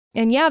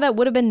 And yeah, that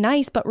would have been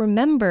nice, but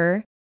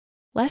remember,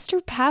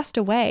 Lester passed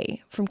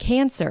away from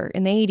cancer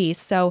in the 80s,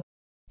 so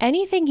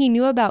anything he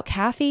knew about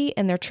Cathy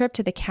and their trip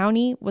to the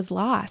county was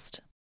lost.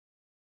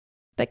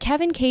 But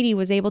Kevin Katie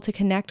was able to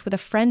connect with a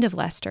friend of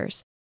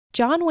Lester's,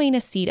 John Wayne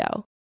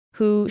Aceto,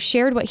 who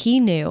shared what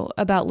he knew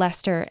about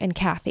Lester and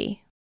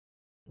Cathy.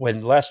 When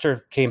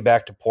Lester came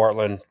back to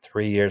Portland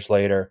 3 years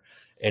later,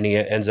 and he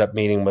ends up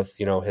meeting with,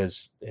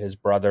 his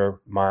brother,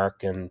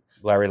 Mark, and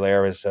Larry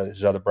Lair,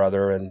 his other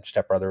brother and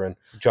stepbrother, and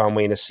John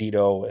Wayne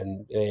Aceto,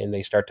 and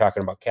they start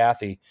talking about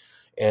Cathy,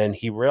 and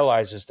he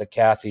realizes that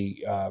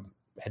Cathy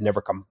had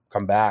never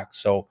come back.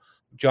 So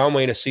John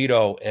Wayne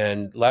Aceto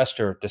and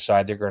Lester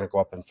decide they're going to go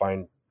up and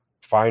find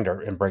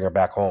her and bring her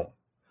back home.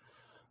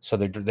 So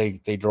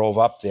they drove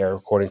up there,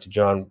 according to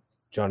John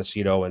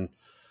Aceto, and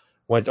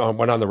went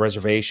on the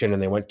reservation,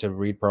 and they went to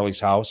Reed Purley's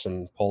house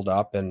and pulled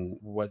up. And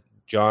what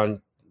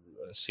John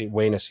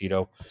Wayne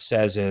Aceto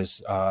says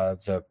is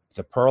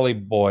the Purley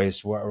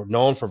boys were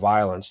known for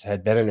violence,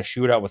 had been in a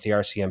shootout with the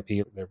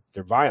RCMP.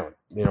 They're violent.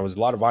 It was a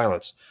lot of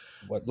violence.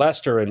 What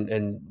Lester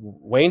and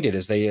Wayne did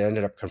is they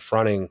ended up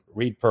confronting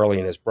Reed Purley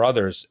and his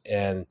brothers,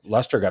 and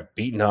Lester got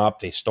beaten up.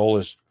 They stole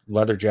his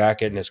leather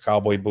jacket and his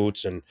cowboy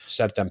boots and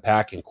sent them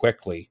packing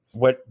quickly.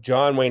 What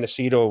John Wayne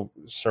Aceto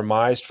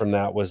surmised from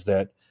that was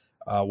that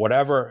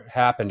whatever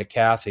happened to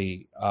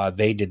Cathy,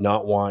 they did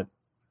not want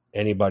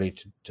anybody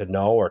to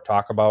know or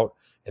talk about,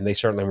 and they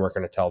certainly weren't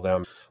going to tell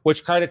them,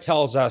 which kind of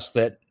tells us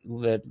that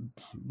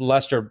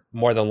Lester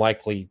more than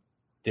likely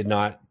did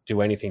not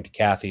do anything to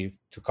Cathy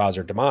to cause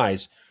her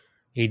demise.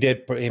 He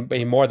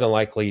more than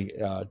likely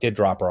did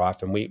drop her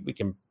off, and we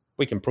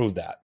can prove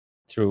that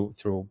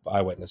through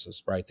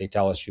eyewitnesses, right? They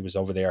tell us she was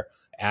over there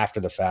after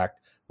the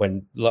fact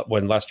when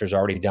Lester's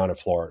already down in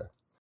Florida.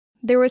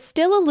 There was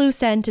still a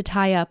loose end to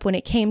tie up when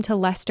it came to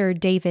Lester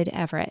David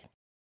Everett.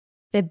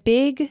 The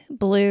big,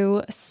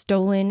 blue,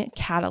 stolen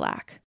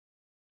Cadillac.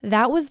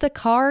 That was the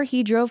car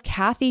he drove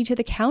Cathy to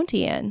the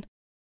county in.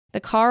 The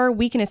car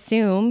we can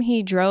assume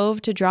he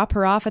drove to drop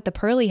her off at the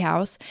Pearly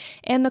house,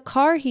 and the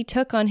car he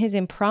took on his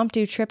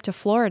impromptu trip to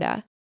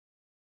Florida.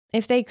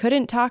 If they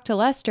couldn't talk to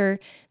Lester,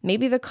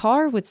 maybe the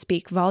car would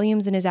speak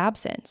volumes in his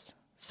absence.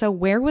 So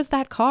where was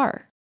that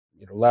car?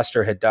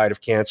 Lester had died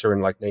of cancer in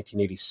like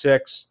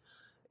 1986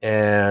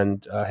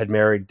 and had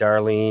married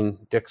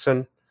Darlene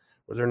Dixon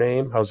was her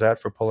name. How's that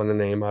for pulling a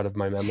name out of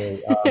my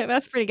memory?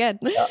 That's pretty good.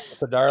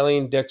 So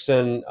Darlene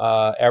Dixon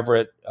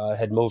Everett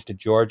had moved to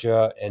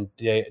Georgia, and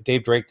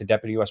Dave Drake, the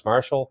deputy U.S.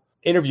 Marshal,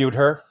 interviewed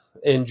her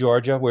in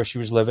Georgia where she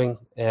was living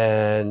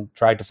and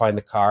tried to find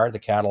the car, the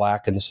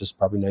Cadillac, and this is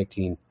probably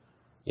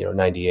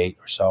 1998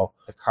 or so.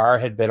 The car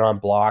had been on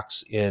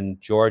blocks in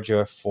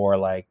Georgia for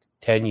like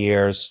 10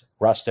 years,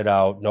 rusted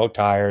out, no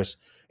tires,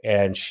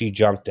 and she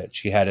junked it.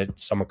 She had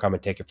someone come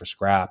and take it for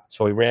scrap.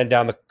 So we ran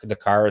down the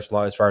car as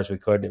far as we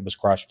could. It was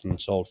crushed and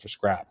sold for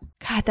scrap.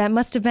 God, that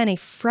must have been a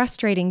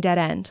frustrating dead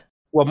end.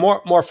 Well,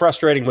 more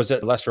frustrating was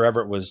that Lester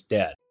Everett was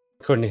dead.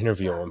 Couldn't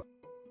interview him.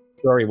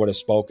 Sure, he would have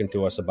spoken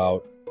to us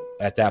about,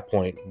 at that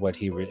point, what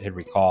he had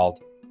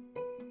recalled.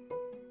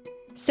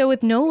 So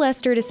with no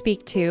Lester to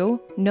speak to,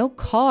 no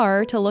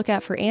car to look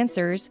at for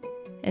answers,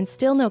 and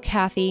still no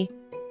Cathy,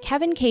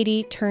 Kevin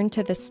Cady turned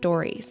to the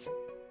stories.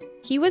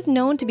 He was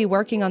known to be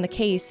working on the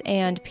case,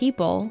 and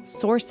people,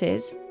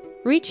 sources,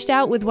 reached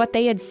out with what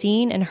they had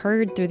seen and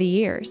heard through the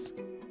years.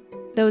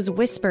 Those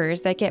whispers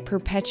that get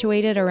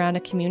perpetuated around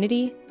a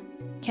community,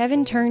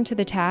 Kevin turned to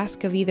the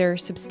task of either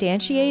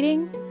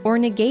substantiating or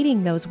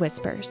negating those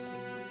whispers.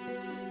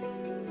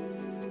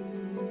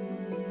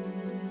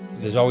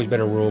 There's always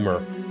been a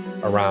rumor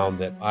around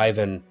that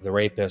Ivan, the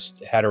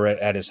rapist, had her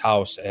at his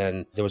house,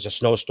 and there was a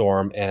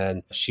snowstorm,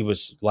 and she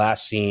was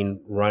last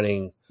seen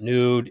running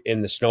nude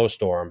in the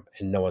snowstorm,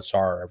 and no one saw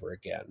her ever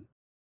again.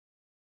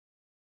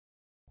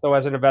 So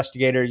as an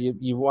investigator,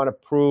 you want to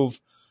prove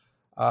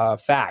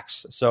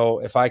facts. So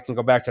if I can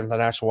go back to the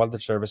National Weather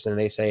Service and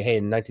they say, hey,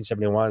 in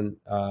 1971,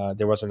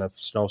 there wasn't a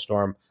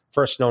snowstorm.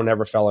 First snow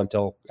never fell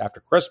until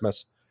after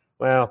Christmas.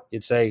 Well,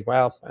 you'd say,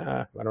 well,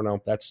 I don't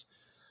know.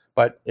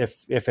 But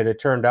if it had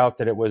turned out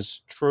that it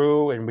was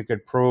true and we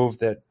could prove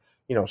that,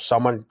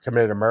 someone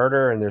committed a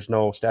murder and there's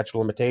no statute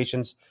of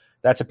limitations,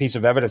 that's a piece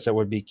of evidence that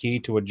would be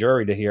key to a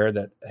jury to hear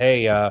that,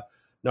 hey,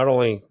 not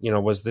only,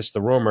 was this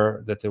the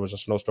rumor that there was a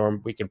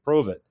snowstorm, we can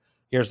prove it.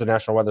 Here's the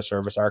National Weather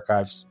Service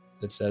archives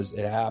that says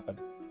it happened.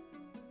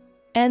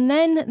 And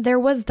then there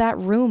was that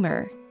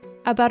rumor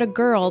about a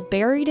girl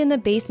buried in the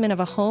basement of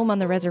a home on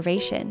the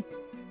reservation.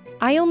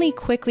 I only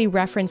quickly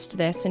referenced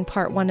this in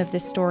part 1 of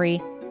this story,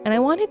 and I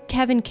wanted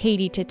Kevin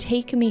Cady to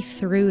take me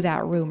through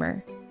that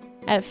rumor.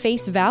 At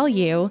face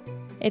value,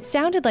 it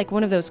sounded like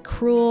one of those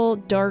cruel,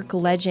 dark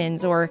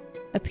legends or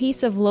a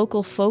piece of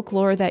local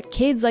folklore that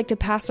kids like to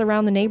pass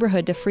around the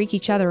neighborhood to freak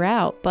each other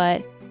out,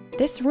 but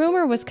this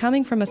rumor was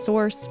coming from a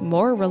source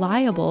more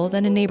reliable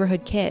than a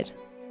neighborhood kid.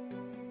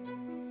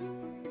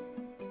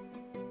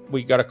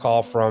 We got a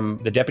call from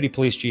the deputy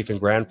police chief in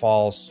Grand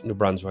Falls, New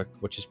Brunswick,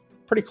 which is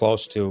pretty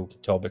close to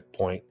Tobic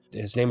Point.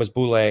 His name was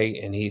Boulay,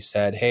 and he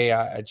said, hey,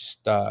 I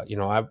just,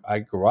 I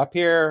grew up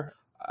here.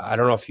 I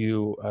don't know if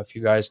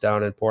you guys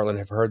down in Portland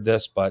have heard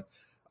this, but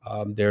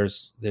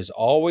there's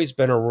always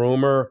been a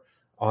rumor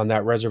on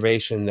that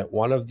reservation that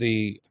one of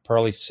the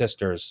Pearly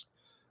sisters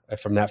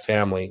from that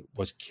family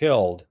was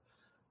killed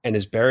and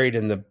is buried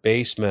in the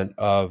basement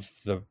of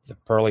the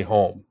Pearly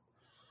home.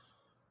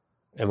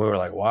 And we were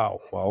like, wow,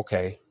 well,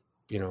 okay.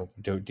 Do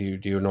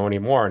you know any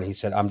more? And he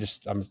said,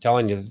 I'm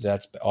telling you,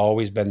 that's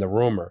always been the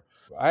rumor.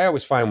 I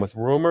always find with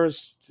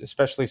rumors,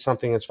 especially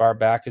something as far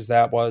back as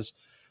that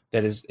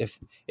is if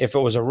it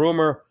was a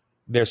rumor,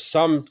 there's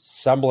some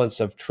semblance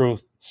of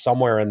truth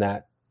somewhere in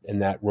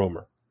that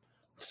rumor.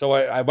 So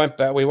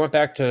we went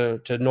back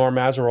to Norm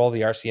Mazerol,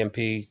 the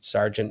RCMP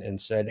sergeant,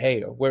 and said,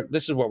 hey,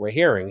 this is what we're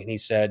hearing. And he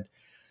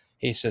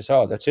says,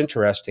 oh, that's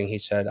interesting. He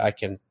said, I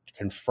can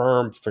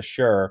confirm for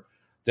sure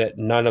that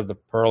none of the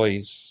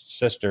Pearly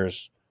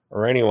sisters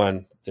or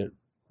anyone that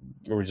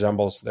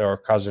resembles their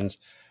cousins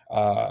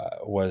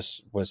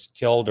was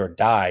killed or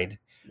died,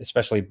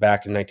 especially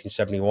back in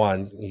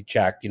 1971. He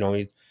checked,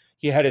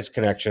 he had his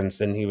connections,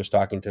 and he was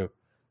talking to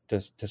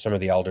some of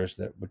the elders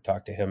that would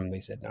talk to him, and they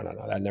said, no,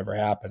 that never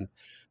happened.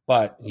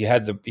 But you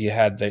had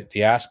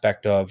the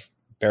aspect of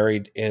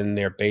buried in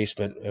their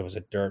basement. It was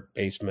a dirt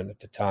basement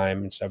at the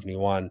time in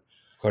 71.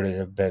 Could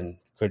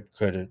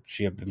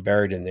she have been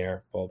buried in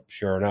there? Well,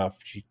 sure enough,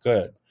 she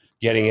could.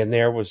 Getting in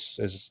there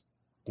has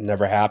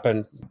never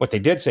happened. What they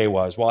did say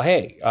was, well,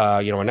 hey,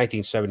 in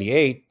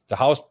 1978, the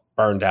house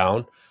burned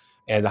down,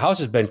 and the house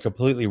has been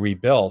completely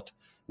rebuilt.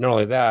 Not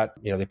only that,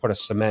 they put a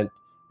cement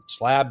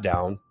slab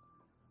down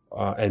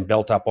and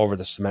built up over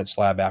the cement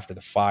slab after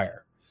the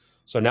fire.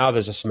 So now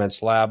there's a cement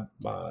slab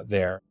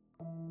there.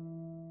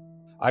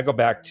 I go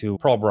back to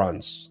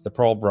the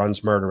Pearl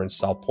Bruns murder in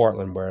South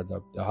Portland, where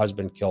the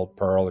husband killed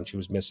Pearl and she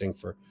was missing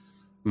for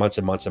months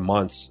and months and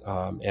months.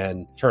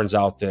 And turns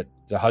out that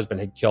the husband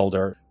had killed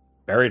her,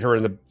 buried her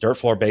in the dirt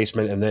floor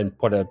basement, and then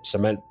put a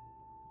cement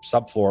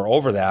subfloor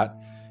over that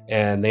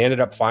And they ended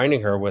up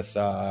finding her with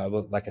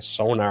like a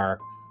sonar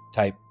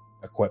type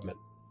equipment.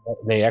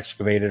 They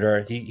excavated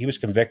her. He was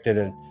convicted,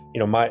 and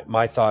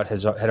my thought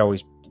had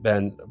always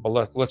been,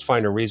 well, let's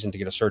find a reason to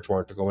get a search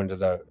warrant to go into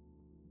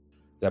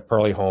that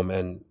Pearlie home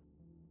and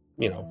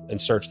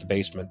search the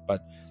basement.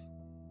 But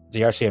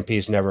the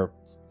RCMPs never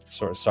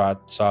sort of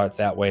saw it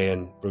that way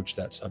and broached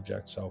that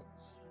subject. So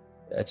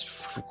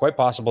it's quite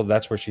possible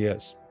that's where she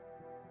is.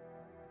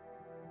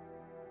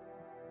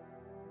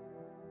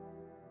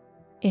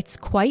 It's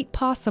quite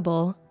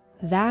possible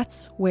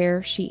that's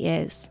where she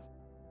is.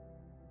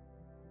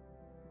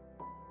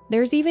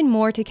 There's even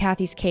more to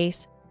Cathy's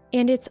case,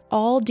 and it's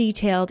all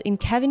detailed in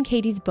Kevin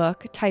Cady's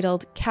book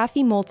titled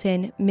Cathy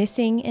Moulton,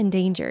 Missing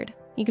Endangered.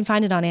 You can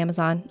find it on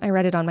Amazon. I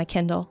read it on my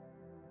Kindle.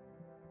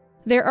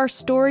 There are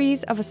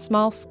stories of a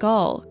small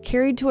skull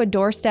carried to a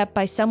doorstep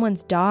by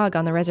someone's dog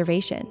on the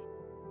reservation.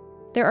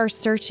 There are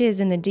searches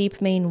in the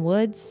deep Maine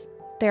woods.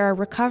 There are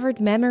recovered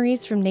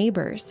memories from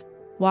neighbors,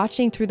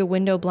 watching through the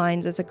window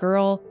blinds as a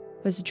girl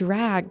was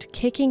dragged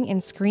kicking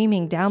and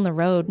screaming down the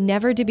road,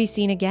 never to be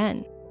seen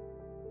again.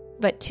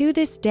 But to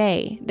this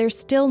day, there's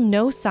still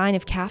no sign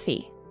of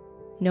Cathy.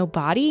 No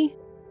body,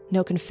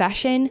 no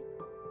confession,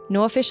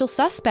 no official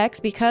suspects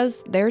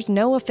because there's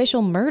no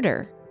official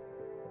murder.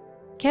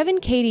 Kevin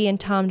Cady and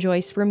Tom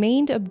Joyce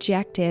remained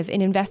objective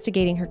in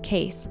investigating her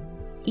case,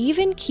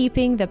 even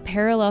keeping the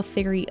parallel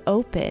theory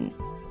open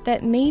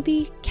that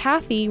maybe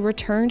Cathy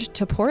returned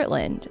to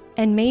Portland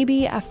and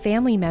maybe a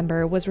family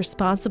member was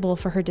responsible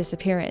for her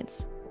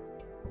disappearance.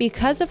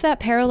 Because of that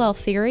parallel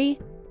theory,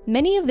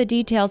 many of the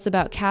details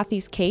about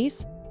Cathy's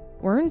case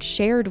weren't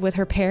shared with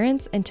her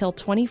parents until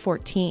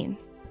 2014.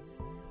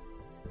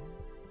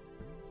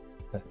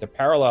 The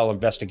parallel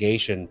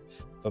investigation,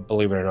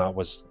 believe it or not,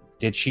 was,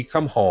 did she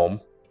come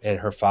home and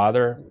her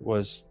father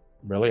was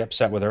really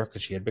upset with her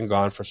because she had been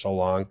gone for so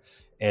long,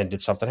 and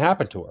did something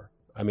happen to her?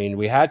 I mean,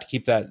 we had to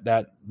keep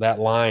that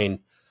line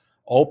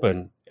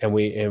open, and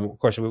of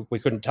course we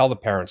couldn't tell the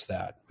parents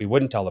that. We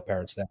wouldn't tell the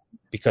parents that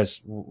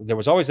because there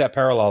was always that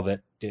parallel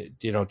that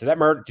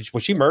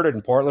was she murdered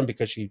in Portland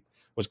because she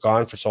was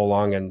gone for so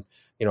long, and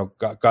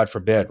God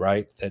forbid,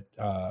 right, that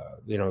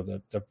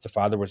the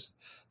father was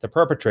the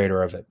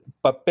perpetrator of it.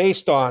 But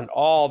based on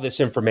all this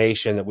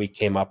information that we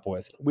came up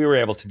with, we were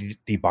able to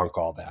debunk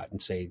all that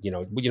and say, you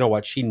know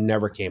what, she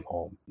never came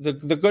home. The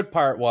good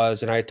part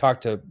was, and I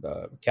talked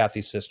to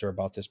Cathy's sister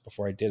about this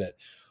before I did it,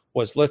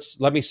 was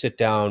let me sit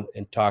down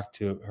and talk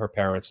to her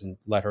parents and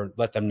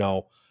let them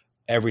know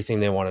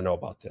everything they want to know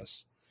about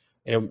this.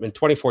 And in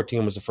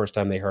 2014 was the first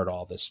time they heard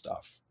all this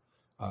stuff.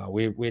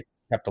 We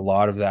kept a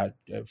lot of that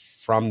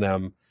from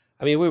them.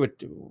 I mean, we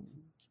would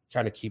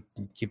kind of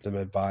keep them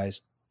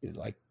advised,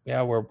 like,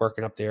 yeah, we're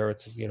working up there.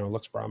 It's,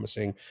 looks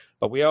promising.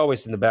 But we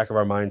always, in the back of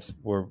our minds,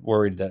 were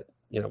worried that,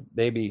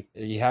 maybe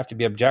you have to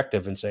be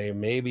objective and say,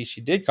 maybe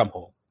she did come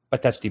home.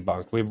 But that's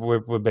debunked.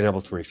 We've been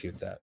able to refute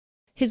that.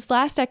 His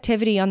last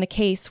activity on the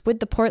case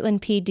with the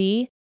Portland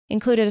PD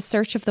included a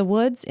search of the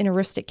woods in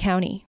Aroostook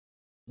County.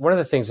 One of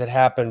the things that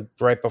happened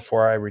right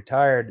before I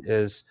retired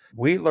is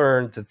we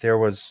learned that there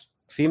was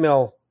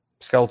female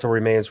skeletal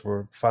remains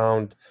were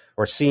found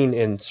or seen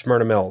in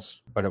Smyrna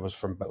Mills, but it was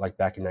from like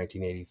back in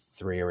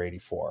 1983 or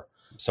 84.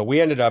 So we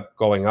ended up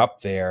going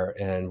up there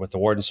and with the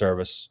Warden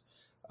Service,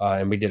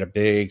 and we did a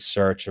big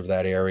search of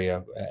that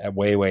area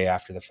way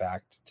after the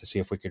fact to see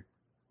if we could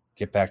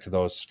get back to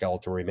those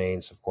skeletal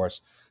remains. Of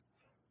course,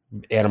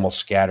 animals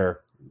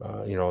scatter,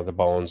 the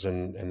bones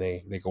and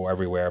they go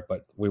everywhere,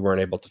 but we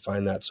weren't able to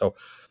find that. So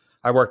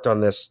I worked on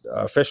this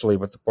officially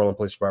with the Portland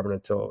Police Department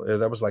until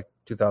that was like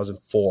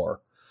 2004.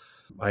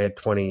 I had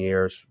 20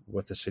 years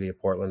with the city of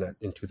Portland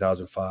in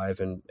 2005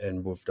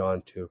 and moved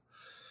on to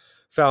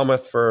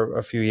Falmouth for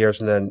a few years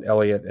and then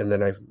Elliott, and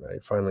then I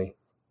finally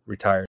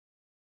retired.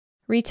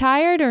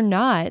 Retired or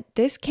not,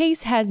 this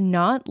case has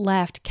not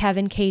left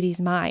Kevin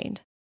Cady's mind.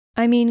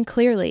 I mean,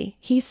 clearly,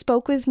 he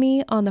spoke with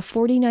me on the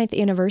 49th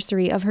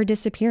anniversary of her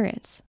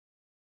disappearance.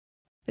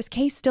 This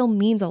case still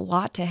means a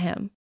lot to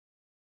him.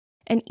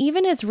 And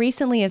even as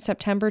recently as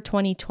September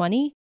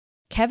 2020,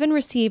 Kevin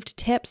received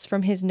tips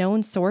from his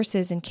known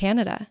sources in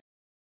Canada.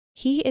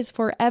 He is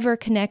forever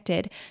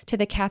connected to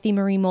the Cathy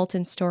Marie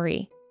Moulton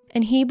story,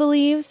 and he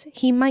believes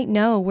he might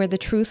know where the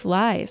truth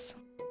lies.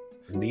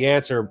 And the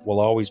answer will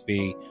always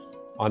be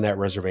on that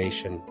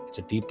reservation. It's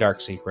a deep, dark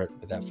secret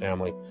with that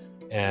family.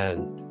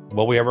 And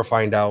will we ever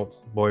find out?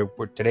 Boy,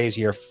 today's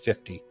year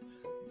 50.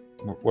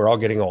 We're all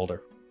getting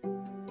older.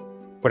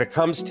 When it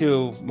comes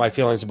to my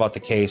feelings about the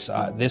case,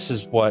 this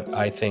is what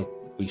I think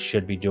we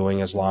should be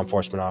doing as law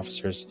enforcement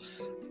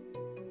officers.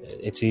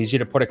 It's easy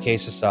to put a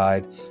case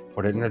aside,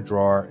 put it in a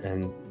drawer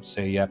and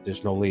say, yep,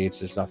 there's no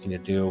leads, there's nothing to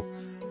do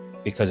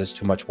because it's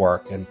too much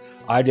work. And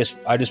I just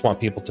want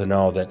people to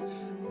know that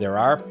there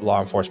are law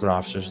enforcement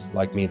officers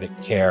like me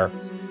that care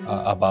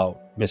about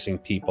missing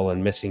people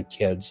and missing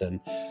kids. And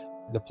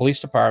the police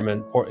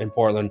department in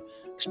Portland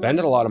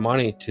expended a lot of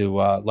money to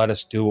let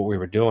us do what we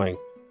were doing.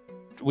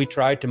 We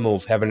tried to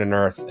move heaven and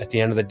earth at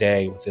the end of the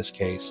day with this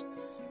case.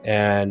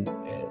 And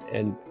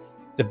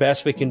the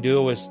best we can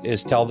do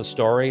is tell the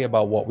story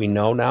about what we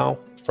know now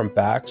from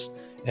facts,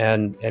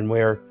 and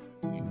we're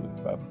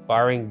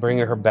barring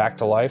bringing her back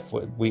to life,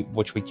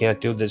 which we can't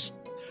do this.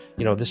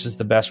 This is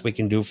the best we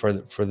can do for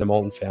the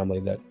Moulton family.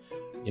 That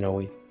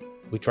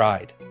we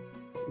tried.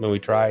 We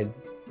tried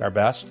our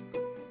best,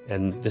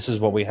 and this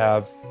is what we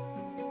have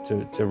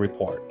to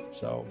report.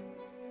 So,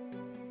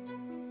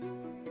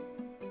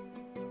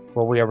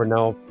 will we ever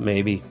know?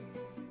 Maybe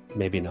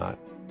not.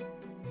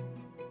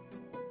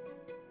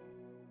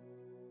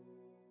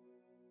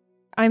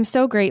 I'm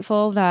so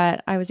grateful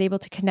that I was able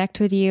to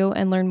connect with you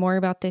and learn more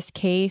about this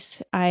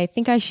case. I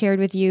think I shared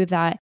with you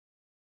that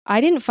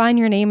I didn't find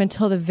your name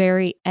until the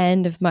very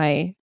end of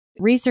my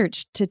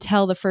research to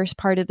tell the first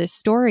part of this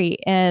story.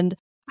 And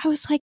I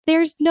was like,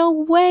 there's no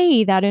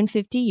way that in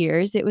 50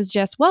 years it was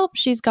just, well,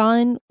 she's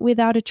gone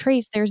without a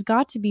trace. There's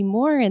got to be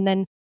more. And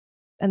then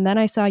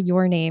I saw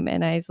your name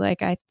and I was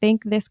like, I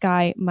think this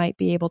guy might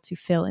be able to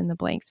fill in the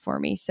blanks for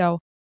me. So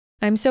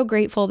I'm so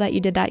grateful that you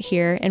did that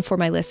here and for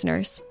my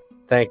listeners.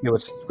 Thank you.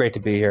 It's great to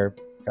be here,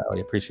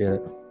 Kylie. Appreciate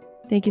it.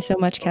 Thank you so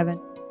much, Kevin.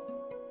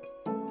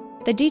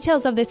 The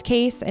details of this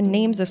case and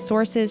names of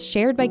sources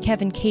shared by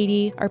Kevin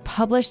Cathy are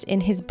published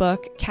in his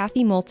book,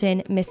 Cathy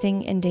Moulton,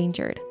 Missing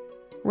Endangered.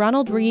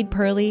 Ronald Reed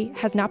Purley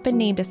has not been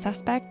named a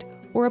suspect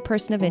or a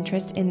person of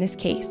interest in this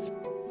case.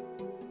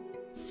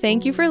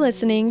 Thank you for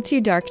listening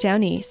to Dark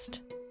Down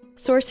East.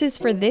 Sources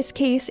for this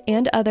case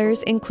and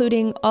others,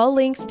 including all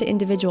links to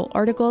individual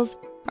articles,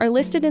 are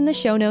listed in the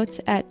show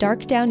notes at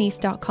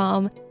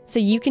darkdowneast.com, so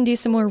you can do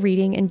some more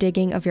reading and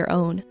digging of your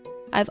own.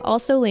 I've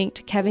also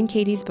linked Kevin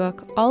Cathy's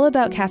book all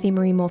about Cathy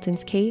Marie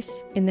Moulton's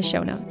case in the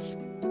show notes.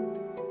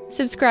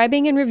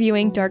 Subscribing and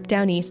reviewing Dark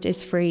Down East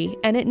is free,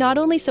 and it not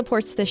only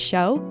supports the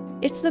show,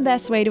 it's the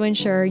best way to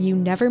ensure you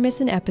never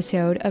miss an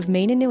episode of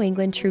Maine and New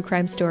England true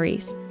crime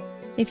stories.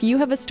 If you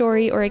have a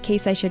story or a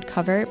case I should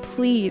cover,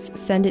 please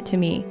send it to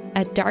me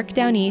at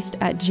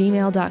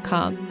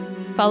darkdowneast@gmail.com.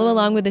 Follow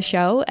along with the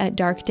show at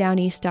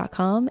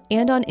darkdowneast.com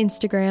and on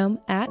Instagram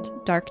at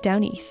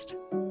darkdowneast.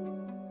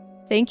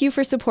 Thank you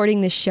for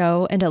supporting this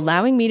show and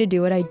allowing me to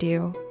do what I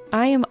do.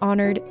 I am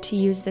honored to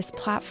use this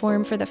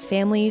platform for the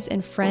families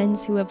and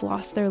friends who have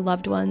lost their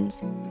loved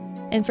ones,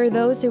 and for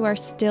those who are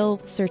still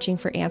searching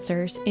for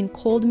answers in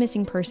cold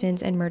missing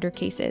persons and murder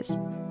cases.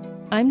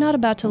 I'm not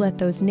about to let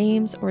those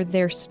names or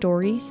their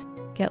stories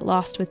get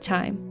lost with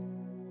time.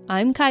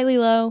 I'm Kylie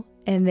Lowe,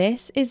 and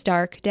this is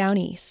Dark Down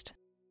East.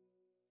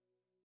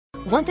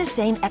 Want the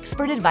same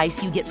expert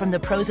advice you get from the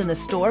pros in the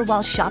store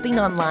while shopping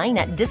online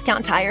at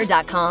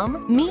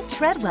discounttire.com? Meet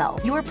Treadwell,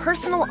 your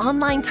personal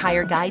online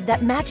tire guide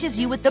that matches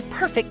you with the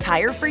perfect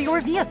tire for your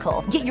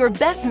vehicle. Get your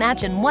best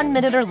match in 1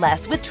 minute or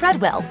less with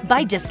Treadwell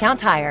by Discount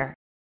Tire.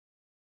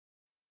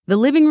 The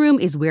living room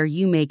is where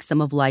you make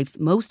some of life's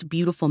most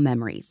beautiful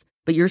memories,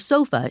 but your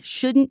sofa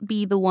shouldn't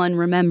be the one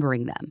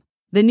remembering them.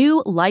 The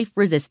new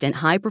life-resistant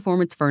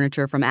high-performance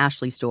furniture from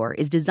Ashley Store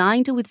is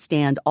designed to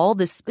withstand all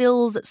the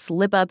spills,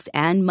 slip-ups,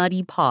 and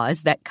muddy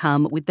paws that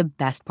come with the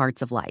best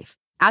parts of life.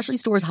 Ashley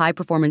Store's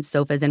high-performance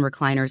sofas and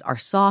recliners are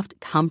soft,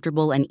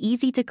 comfortable, and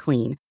easy to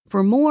clean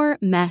for more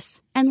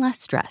mess and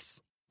less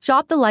stress.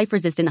 Shop the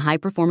life-resistant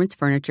high-performance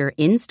furniture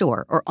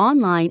in-store or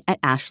online at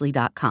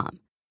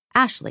ashley.com.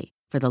 Ashley,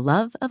 for the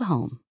love of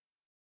home.